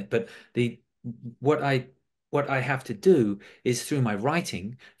that in a minute, but the what I what I have to do is through my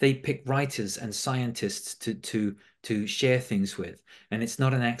writing, they pick writers and scientists to share things with. And it's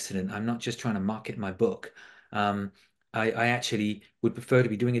not an accident. I'm not just trying to market my book. Um, I actually would prefer to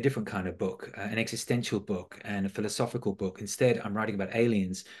be doing a different kind of book, an existential book and a philosophical book. Instead, I'm writing about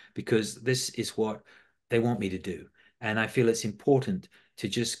aliens because this is what they want me to do. And I feel it's important to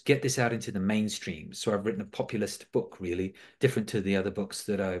just get this out into the mainstream. So I've written a populist book, really different to the other books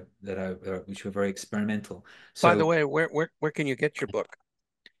which were very experimental. By the So way, where can you get your book?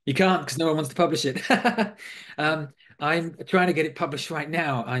 you can't because no one wants to publish it. um, I'm trying to get it published right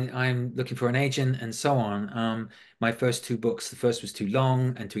now. I'm looking for an agent and so on. My first two books, the first was too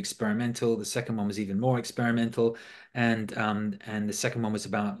long and too experimental. The second one was even more experimental, and the second one was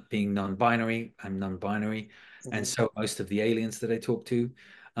about being non-binary. I'm non-binary, and Mhm. so most of the aliens that I talk to.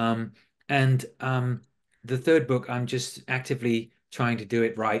 Um, and the third book, I'm just actively trying to do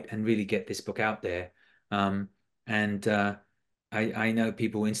it right and really get this book out there. And I know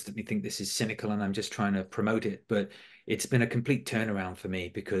people instantly think this is cynical and I'm just trying to promote it, but it's been a complete turnaround for me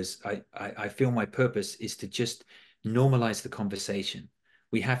because I feel my purpose is to just normalize the conversation.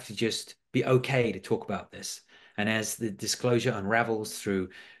 We have to just be okay to talk about this. And as the disclosure unravels through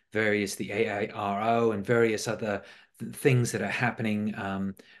the AARO and various other things that are happening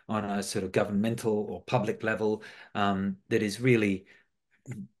on a sort of governmental or public level, that is really,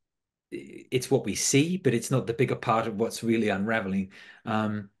 it's what we see, but it's not the bigger part of what's really unraveling.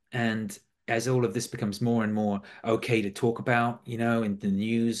 And as all of this becomes more and more okay to talk about, in the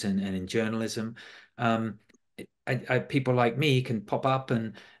news and in journalism, um, people like me can pop up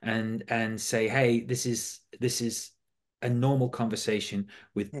and say, "Hey, this is a normal conversation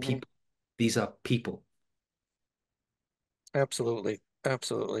with Mhm. people These are people. Absolutely.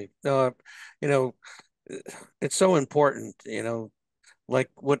 Absolutely. No, you know, it's so important, like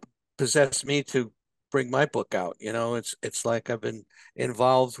what possessed me to bring my book out. It's like I've been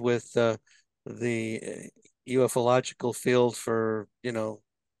involved with the ufological field for,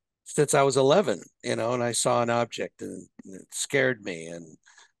 since I was 11, and I saw an object and it scared me,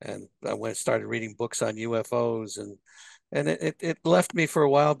 and I went started reading books on UFOs, and it left me for a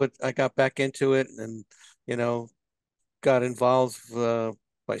while, but I got back into it, and you know got involved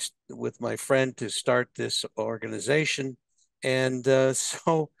with my friend to start this organization, and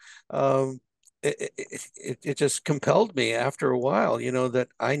so um, it just compelled me after a while, that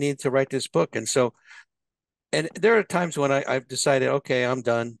I need to write this book, and so. And there are times when I've decided, okay, I'm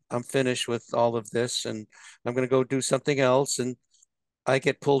done. I'm finished with all of this, and I'm going to go do something else. And I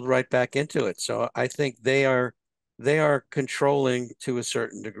get pulled right back into it. So I think they are controlling to a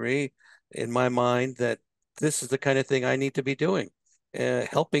certain degree in my mind that this is the kind of thing I need to be doing,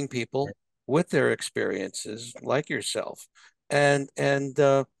 helping people with their experiences like yourself. And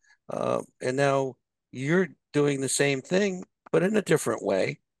now you're doing the same thing, but in a different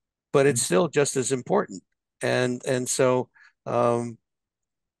way, but it's still just as important. And so um,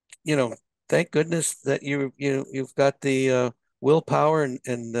 you know, thank goodness that you've got the willpower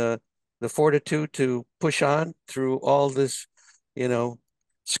and the fortitude to push on through all this, you know,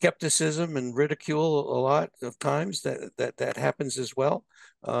 skepticism and ridicule a lot of times that happens as well.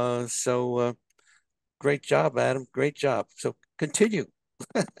 So great job, Adam. Great job. So continue.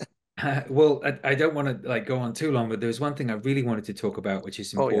 Well, I don't want to like go on too long, but there's one thing I really wanted to talk about, which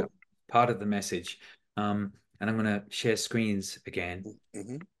is Oh yeah. important, part of the message. And I'm going to share screens again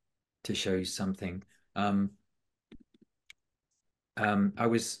Hmm. to show you something. Um, I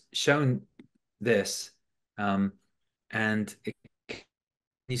was shown this, and can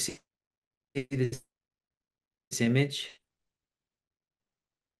you see this image,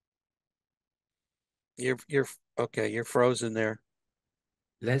 You're okay. You're frozen there.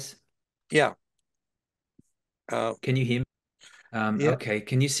 Les? Yeah. Uh, Can you hear me? yeah. Okay,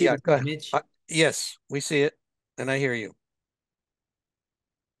 can you see Yeah. this Go ahead. image? Yes, we see it, and I hear you.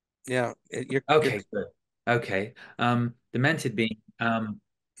 Yeah. You're. Okay, good. Okay. The Mantid being,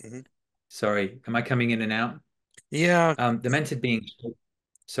 Mhm. sorry, am I coming in and out? Yeah. The Mantid being,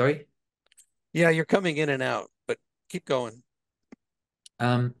 sorry. Yeah, you're coming in and out, but keep going.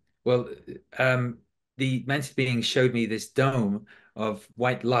 Um, well, the Mantid being showed me this dome of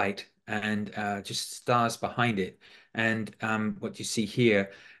white light and just stars behind it, and what you see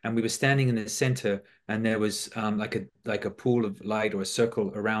here. And we were standing in the center, and there was like a pool of light or a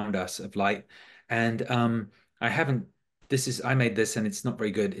circle around us of light. And I haven't. I made this, and it's not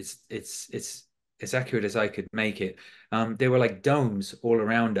very good. It's as accurate as I could make it. There were like domes all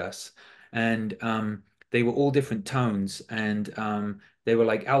around us, and they were all different tones, and they were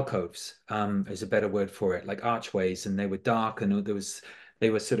like alcoves, is a better word for it, like archways, and they were dark, and they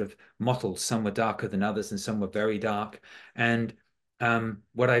were sort of mottled. Some were darker than others, and some were very dark. And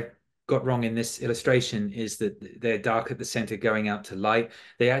what I got wrong in this illustration is that they're dark at the center going out to light.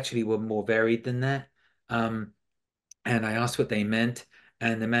 They actually were more varied than that. Um, and I asked what they meant.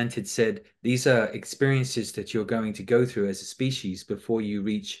 And the mantid said, these are experiences that you're going to go through as a species before you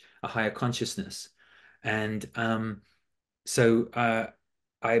reach a higher consciousness. And so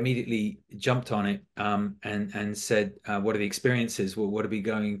I immediately jumped on it, and said, "What are the experiences? Well, what are we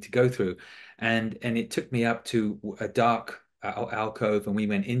going to go through?" And it took me up to a dark alcove, and we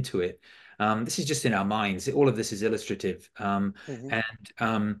went into it. This is just in our minds. All of this is illustrative, Hmm.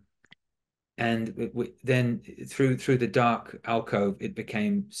 and then through the dark alcove, it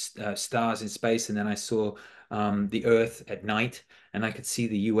became stars in space, and then I saw the Earth at night, and I could see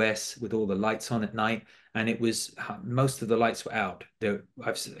the US with all the lights on at night, and it was most of the lights were out.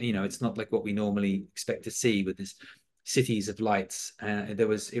 It's not like what we normally expect to see with this cities of lights.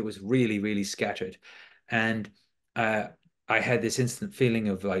 It was really really scattered, and uh, I had this instant feeling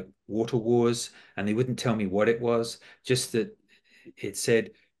of like water wars, and they wouldn't tell me what it was, just that it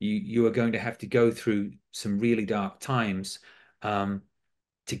said you are going to have to go through some really dark times, um,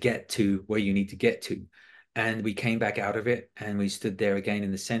 to get to where you need to get to. And we came back out of it, and we stood there again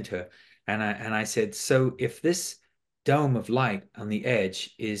in the center. And I said, so if this dome of light on the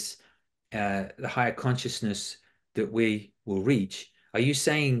edge is the higher consciousness that we will reach, are you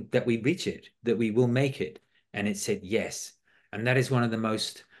saying that we reach it, that we will make it? And it said yes. And that is one of the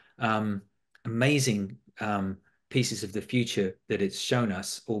most amazing pieces of the future that it's shown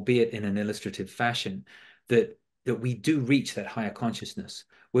us, albeit in an illustrative fashion, that we do reach that higher consciousness.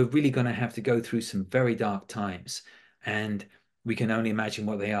 We're really going to have to go through some very dark times. And we can only imagine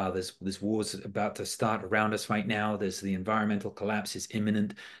what they are. There's wars about to start around us right now. There's the environmental collapse is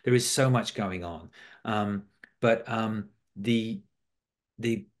imminent. There is so much going on. Um, but the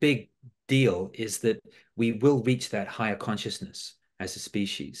the big deal is that we will reach that higher consciousness as a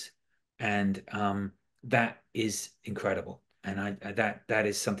species, and that is incredible. And that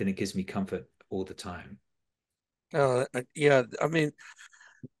is something that gives me comfort all the time. Yeah, I mean,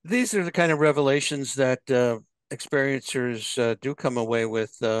 these are the kind of revelations that experiencers do come away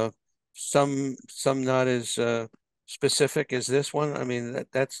with. Some not as specific as this one. I mean,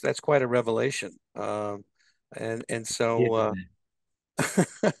 that's quite a revelation. And Yeah, so isn't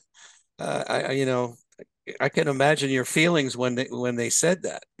it? you know, I can imagine your feelings when they said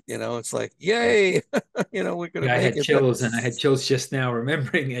that. You know, it's like, yay, we're gonna Yeah, I make had it. But chills, and I had chills just now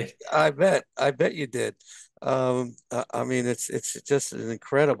remembering it. I bet you did. I mean, it's just an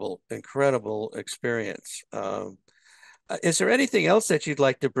incredible experience. Is there anything else that you'd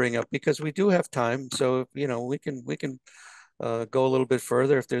like to bring up? Because we do have time, so we can go a little bit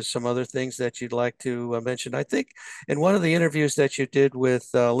further if there's some other things that you'd like to mention. I think in one of the interviews that you did with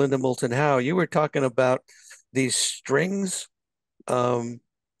Linda Moulton Howe, you were talking about these strings of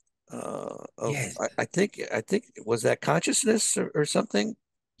Yes. I think was that consciousness or something?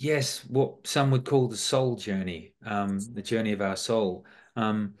 Yes, what some would call the soul journey, the journey of our soul.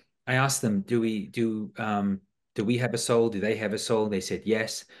 I asked them, do we have a soul? Do they have a soul? They said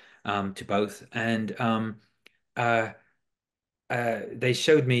yes, to both. And uh, they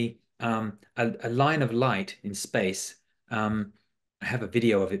showed me a line of light in space. I have a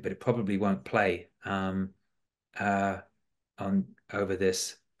video of it, but it probably won't play. Uh, on over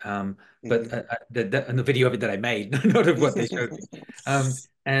this. But Mhm. and the video of it that I made, not of what they showed me.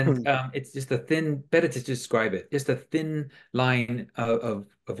 And it's just a thin, better to describe it, just a thin line of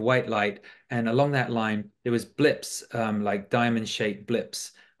white light, and along that line there was blips, like diamond-shaped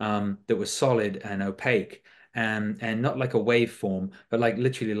blips, that were solid and opaque. And not like a waveform, but like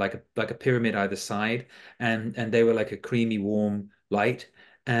literally like a pyramid either side, and they were like a creamy warm light,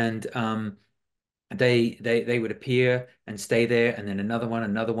 and they would appear and stay there, and then another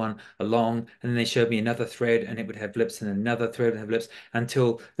one along, and then they showed me another thread, and it would have blips, and another thread would have blips,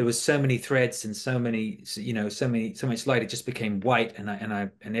 until there was so many threads and so many, so much light, it just became white, and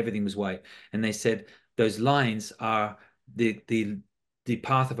everything was white. And they said those lines are the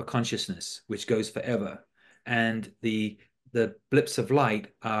path of a consciousness which goes forever, and the blips of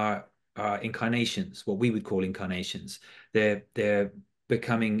light are incarnations, what we would call incarnations. They're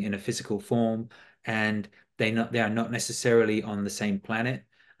becoming in a physical form, and they are not necessarily on the same planet.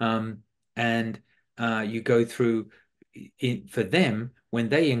 And you go through for them when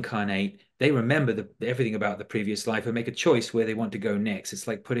they incarnate, they remember everything about the previous life and make a choice where they want to go next. It's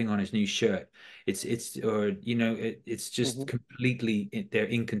like putting on a new shirt. It's just Mhm. completely, they're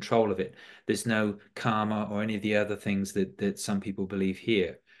in control of it. There's no karma or any of the other things that some people believe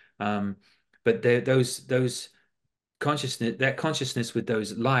here. Um, but those consciousness, that consciousness with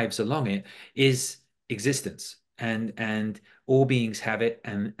those lives along it, is existence, and all beings have it,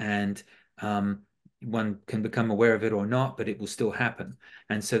 and one can become aware of it or not, but it will still happen.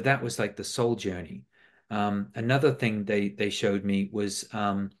 And so that was like the soul journey. Another thing they showed me was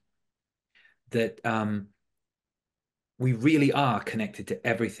that we really are connected to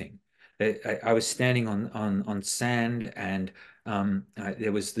everything. I was standing on sand, and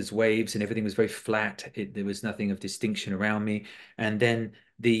there was there's waves, and everything was very flat. There was nothing of distinction around me. And then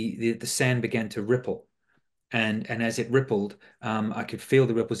the sand began to ripple, and as it rippled, I could feel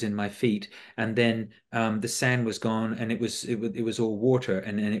the ripples in my feet, and then the sand was gone, and it was all water,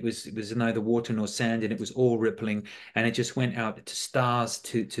 and it was neither water nor sand, and it was all rippling, and it just went out to stars,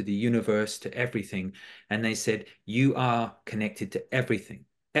 to the universe, to everything. And they said, you are connected to everything.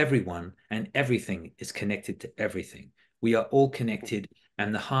 Everyone and everything is connected to everything. We are all connected,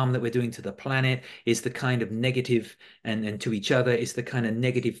 and the harm that we're doing to the planet is the kind of negative, and to each other is the kind of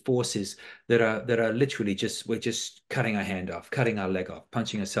negative forces that are literally just, we're just cutting our hand off, cutting our leg off,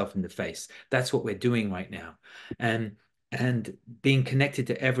 punching ourselves in the face. That's what we're doing right now. And being connected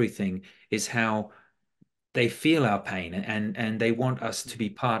to everything is how they feel our pain, and they want us to be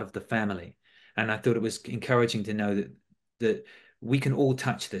part of the family. And I thought it was encouraging to know that we can all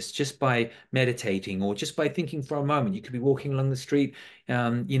touch this just by meditating, or just by thinking for a moment. You could be walking along the street,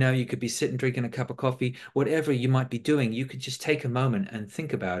 you could be sitting drinking a cup of coffee, whatever you might be doing, you could just take a moment and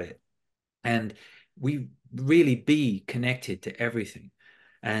think about it, and we really be connected to everything.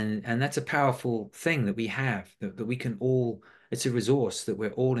 And that's a powerful thing that we have, that we can all, it's a resource that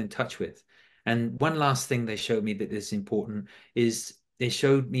we're all in touch with. And one last thing they showed me that is important is they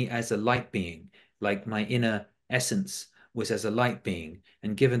showed me as a light being, like my inner essence was as a light being.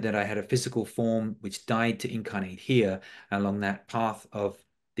 And given that I had a physical form which died to incarnate here along that path of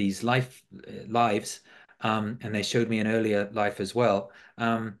these lives, and they showed me an earlier life as well.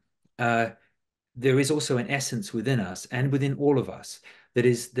 Uh, there is also an essence within us and within all of us that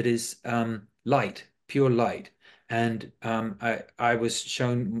is light, pure light. And I was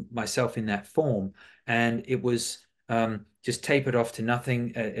shown myself in that form, and it was just tapered off to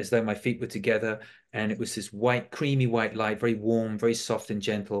nothing, as though my feet were together. And it was this white, creamy white light, very warm, very soft and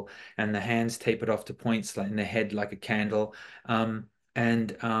gentle. And the hands tapered off to points like in the head, like a candle.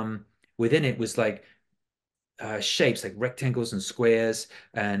 And within it was like shapes like rectangles and squares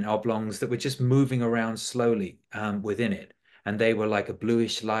and oblongs that were just moving around slowly within it. And they were like a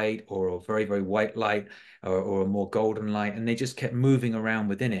bluish light or a very, very white light or a more golden light. And they just kept moving around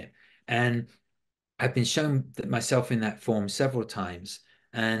within it. And I've been shown that myself in that form several times.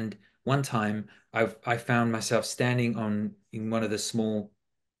 And one time I found myself standing on in one of the small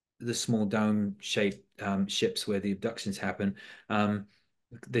dome shaped ships where the abductions happen. Um,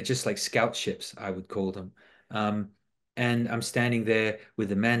 they're just like scout ships, I would call them. Um, and I'm standing there with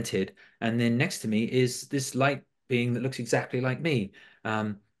the Mantid, and then next to me is this light being that looks exactly like me.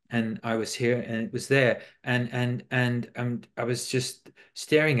 Um, and I was here, and it was there, and I was just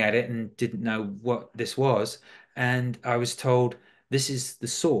staring at it and didn't know what this was. And I was told this is the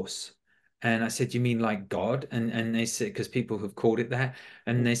source. And I said, "You mean like God?" And they said, because people have called it that,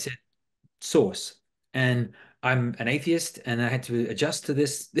 and they said source. And I'm an atheist, and I had to adjust to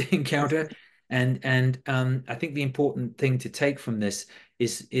this encounter. And I think the important thing to take from this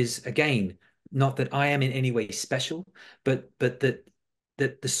is again, not that I am in any way special, but that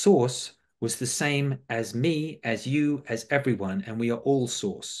the source was the same as me, as you, as everyone, and we are all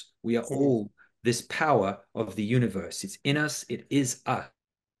source. We are Mhm. all this power of the universe. It's in us, it is us,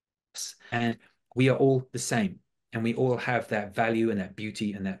 and we are all the same, and we all have that value and that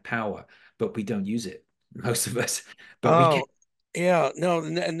beauty and that power, but we don't use it, most of us. But we can. Oh, yeah, no,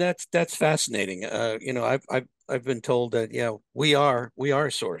 and that's fascinating. I've been told that yeah, we are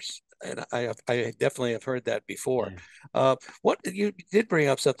source, and I definitely have heard that before. Yeah. What you did bring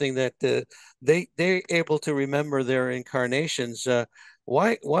up something that they're able to remember their incarnations.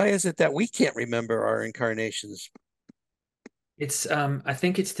 Why is it that we can't remember our incarnations It's I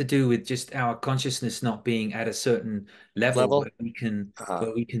think it's to do with just our consciousness not being at a certain level level?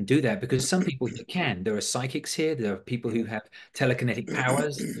 where we can do that, because some people here can. There are psychics here, there are people who have telekinetic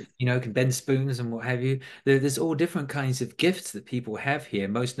powers, can bend spoons and what have you. There's all different kinds of gifts that people have here,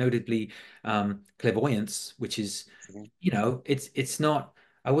 most notably clairvoyance, which is, it's not,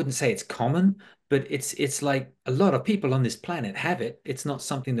 I wouldn't say it's common, but it's like a lot of people on this planet have it. It's not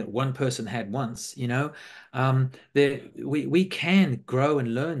something that one person had once. We can grow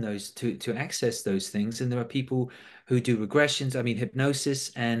and learn those to access those things, and there are people who do regressions, I mean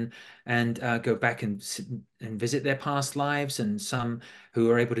hypnosis, and go back and visit their past lives, and some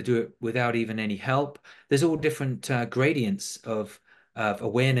who are able to do it without even any help. There's all different gradients of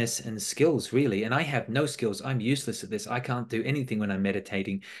awareness and skills, really. And I have no skills. I'm useless at this. I can't do anything when I'm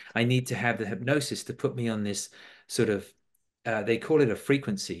meditating. I need to have the hypnosis to put me on this sort of, they call it a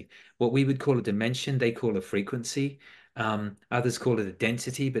frequency. What we would call a dimension, they call a frequency. Others call it a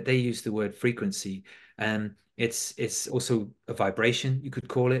density, but they use the word frequency. And it's also a vibration, you could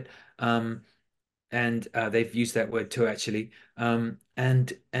call it. And they've used that word too, actually. And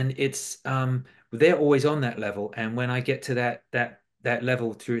it's they're always on that level. And when I get to that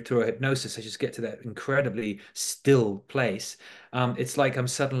level through a hypnosis, I just get to that incredibly still place. It's like I'm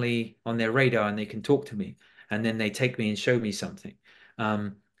suddenly on their radar, and they can talk to me, and then they take me and show me something.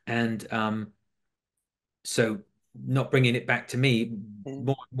 And so, not bringing it back to me,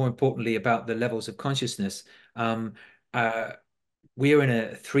 more importantly about the levels of consciousness. Um, uh, we are in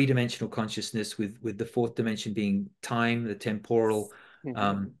a three-dimensional consciousness, with the fourth dimension being time, the temporal,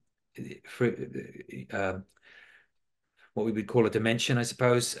 um, for, uh, what we would call a dimension, I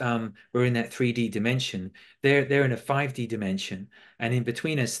suppose. We're in that 3D dimension. They're in a 5D dimension, and in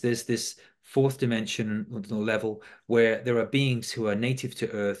between us, there's this fourth dimension level where there are beings who are native to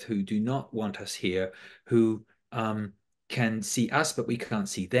Earth, who do not want us here, who can see us, but we can't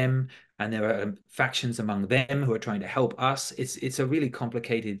see them. And there are factions among them who are trying to help us. It's a really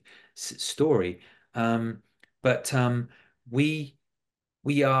complicated story. Um, but we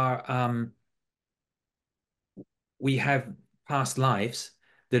we are we have past lives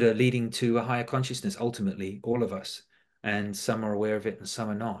that are leading to a higher consciousness, ultimately, all of us. And some are aware of it and some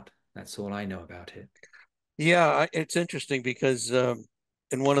are not. That's all I know about it. Yeah, it's interesting because in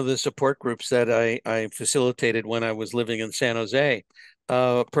one of the support groups that I facilitated when I was living in San Jose,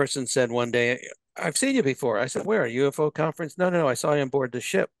 a person said one day, I've seen you before. I said, where? UFO conference? No, no, no. I saw you on board the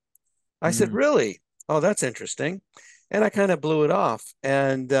ship. I said, Mm, really? Oh, that's interesting. And I kind of blew it off.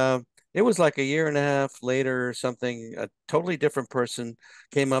 And it was like a year and a half later or something. A totally different person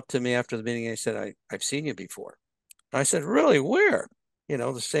came up to me after the meeting. And he said, I've seen you before. I said, really? Where? You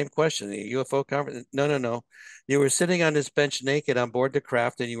know, the same question, the UFO conference. No, no, no. You were sitting on this bench naked on board the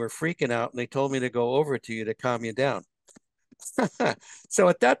craft and you were freaking out. And they told me to go over to you to calm you down. So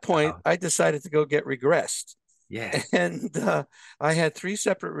at that point, oh, I decided to go get regressed. yeah, And I had three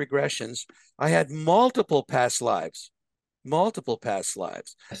separate regressions. I had multiple past lives,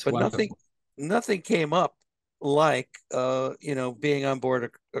 that's but wonderful. nothing came up like being on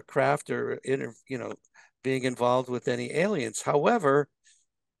board a craft or being involved with any aliens. However,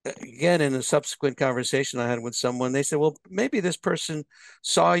 again, in a subsequent conversation I had with someone, they said, "Well, maybe this person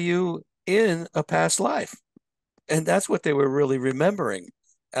saw you in a past life," and that's what they were really remembering.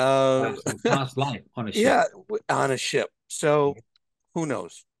 Uh, So past life on a yeah, ship. on a ship. So who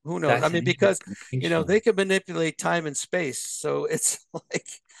knows? Who knows? I That's an mean, because interesting distinction. they can manipulate time and space. So it's like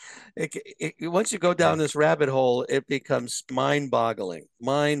once you go down Yeah, this rabbit hole, it becomes mind-boggling,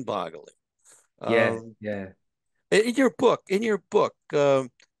 mind-boggling. yeah, Um, yeah. in your book, are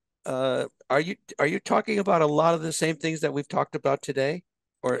you talking about a lot of the same things that we've talked about today,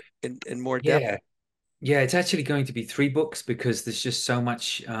 or in more depth? Yeah, yeah, it's actually going to be three books because there's just so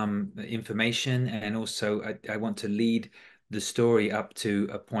much information, and also I want to lead the story up to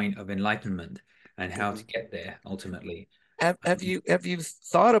a point of enlightenment and how to Mhm. get there ultimately. Have you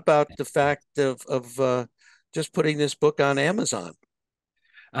thought about the fact of just putting this book on Amazon?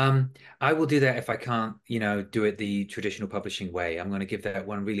 Um, I will do that if I can't, do it the traditional publishing way. I'm going to give that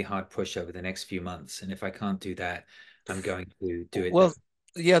one really hard push over the next few months, and if I can't do that, I'm going to do it Well,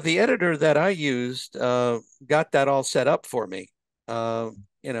 yeah, the editor that I used got that all set up for me. Uh,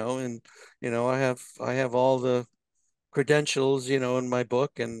 and I have all the credentials, in my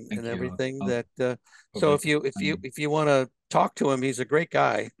book and Thank you. everything I'll that so probably if you want to talk to him, he's a great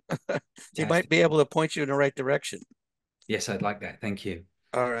guy. He might fantastic. be able to point you in the right direction. Yes, I'd like that. Thank you.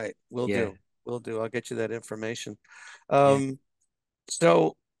 All right, we'll Yeah, do. We'll do. I'll get you that information. yeah. Um,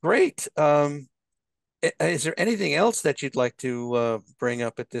 so great. Is there anything else that you'd like to bring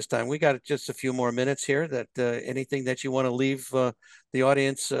up at this time? We got just a few more minutes here. That anything that you want to leave the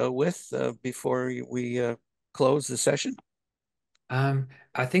audience with before we close the session?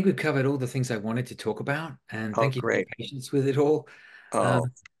 I think we've covered all the things I wanted to talk about, and Oh, thank you for your great. patience with it all. Oh,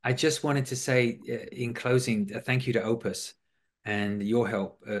 Um, I just wanted to say, in closing, a thank you to Opus and your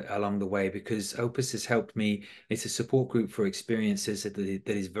help along the way, because Opus has helped me. It's a support group for experiences that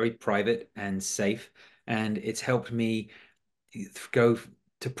is very private and safe, and it's helped me go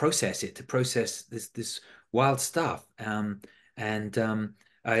to process it, to process this wild stuff. And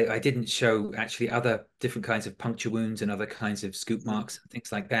I didn't show actually other different kinds of puncture wounds and other kinds of scoop marks and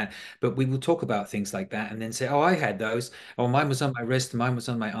things like that. But we will talk about things like that and then say, oh, I had those. Oh, mine was on my wrist, mine was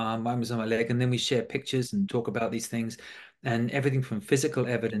on my arm, mine was on my leg. And then we share pictures and talk about these things and everything from physical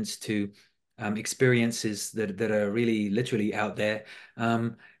evidence to experiences that are really literally out there.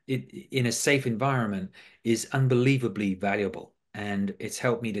 In a safe environment is unbelievably valuable. And it's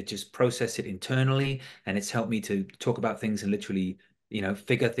helped me to just process it internally. And it's helped me to talk about things and literally,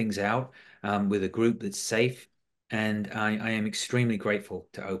 figure things out with a group that's safe. And I am extremely grateful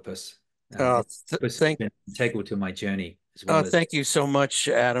to Opus. uh, Opus has thank been integral to my journey as well as, thank you so much,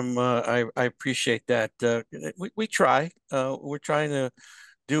 Adam. I appreciate that. We try. We're trying to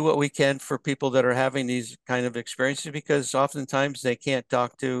do what we can for people that are having these kind of experiences because oftentimes they can't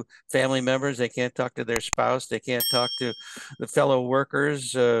talk to family members, they can't talk to their spouse, they can't talk to the fellow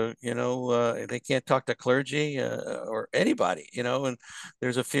workers, they can't talk to clergy or anybody, and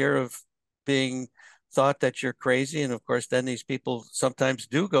there's a fear of being thought that you're crazy. And of course, then these people sometimes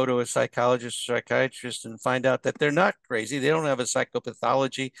do go to a psychologist, psychiatrist, and find out that they're not crazy. They don't have a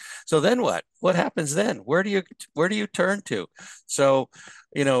psychopathology. So then what? What happens then? Where do you turn to? So,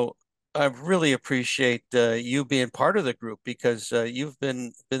 you know, I really appreciate you being part of the group because you've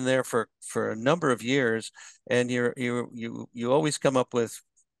been there for a number of years, and you always come up with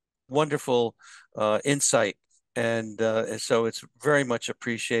wonderful insight. And so it's very much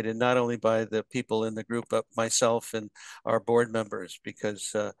appreciated, not only by the people in the group, but myself and our board members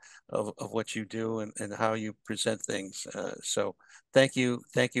because of what you do and how you present things. So thank you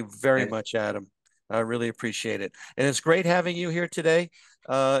very yes, much, Adam. I really appreciate it. And it's great having you here today.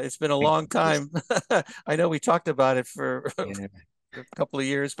 It's been a thank long you. time. I know we talked about it for Yeah, a couple of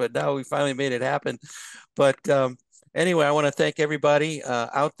years, but now we finally made it happen. But anyway, I want to thank everybody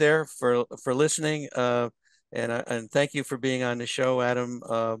out there for listening. And thank you for being on the show, Adam.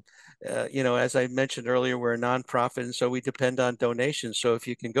 As I mentioned earlier, we're a nonprofit, and so we depend on donations. So if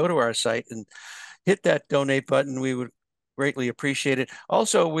you can go to our site and hit that donate button, we would greatly appreciate it.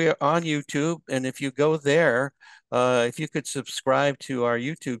 Also, we're on YouTube, and if you go there, if you could subscribe to our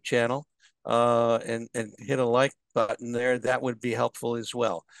YouTube channel and hit a like button there, that would be helpful as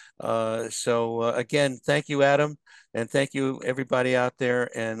well. Again, thank you, Adam, and thank you everybody out there.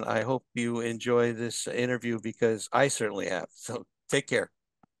 And I hope you enjoy this interview because I certainly have. So take care.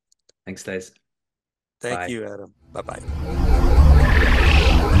 Thanks, Les. Thank Bye. you, Adam. Bye-bye.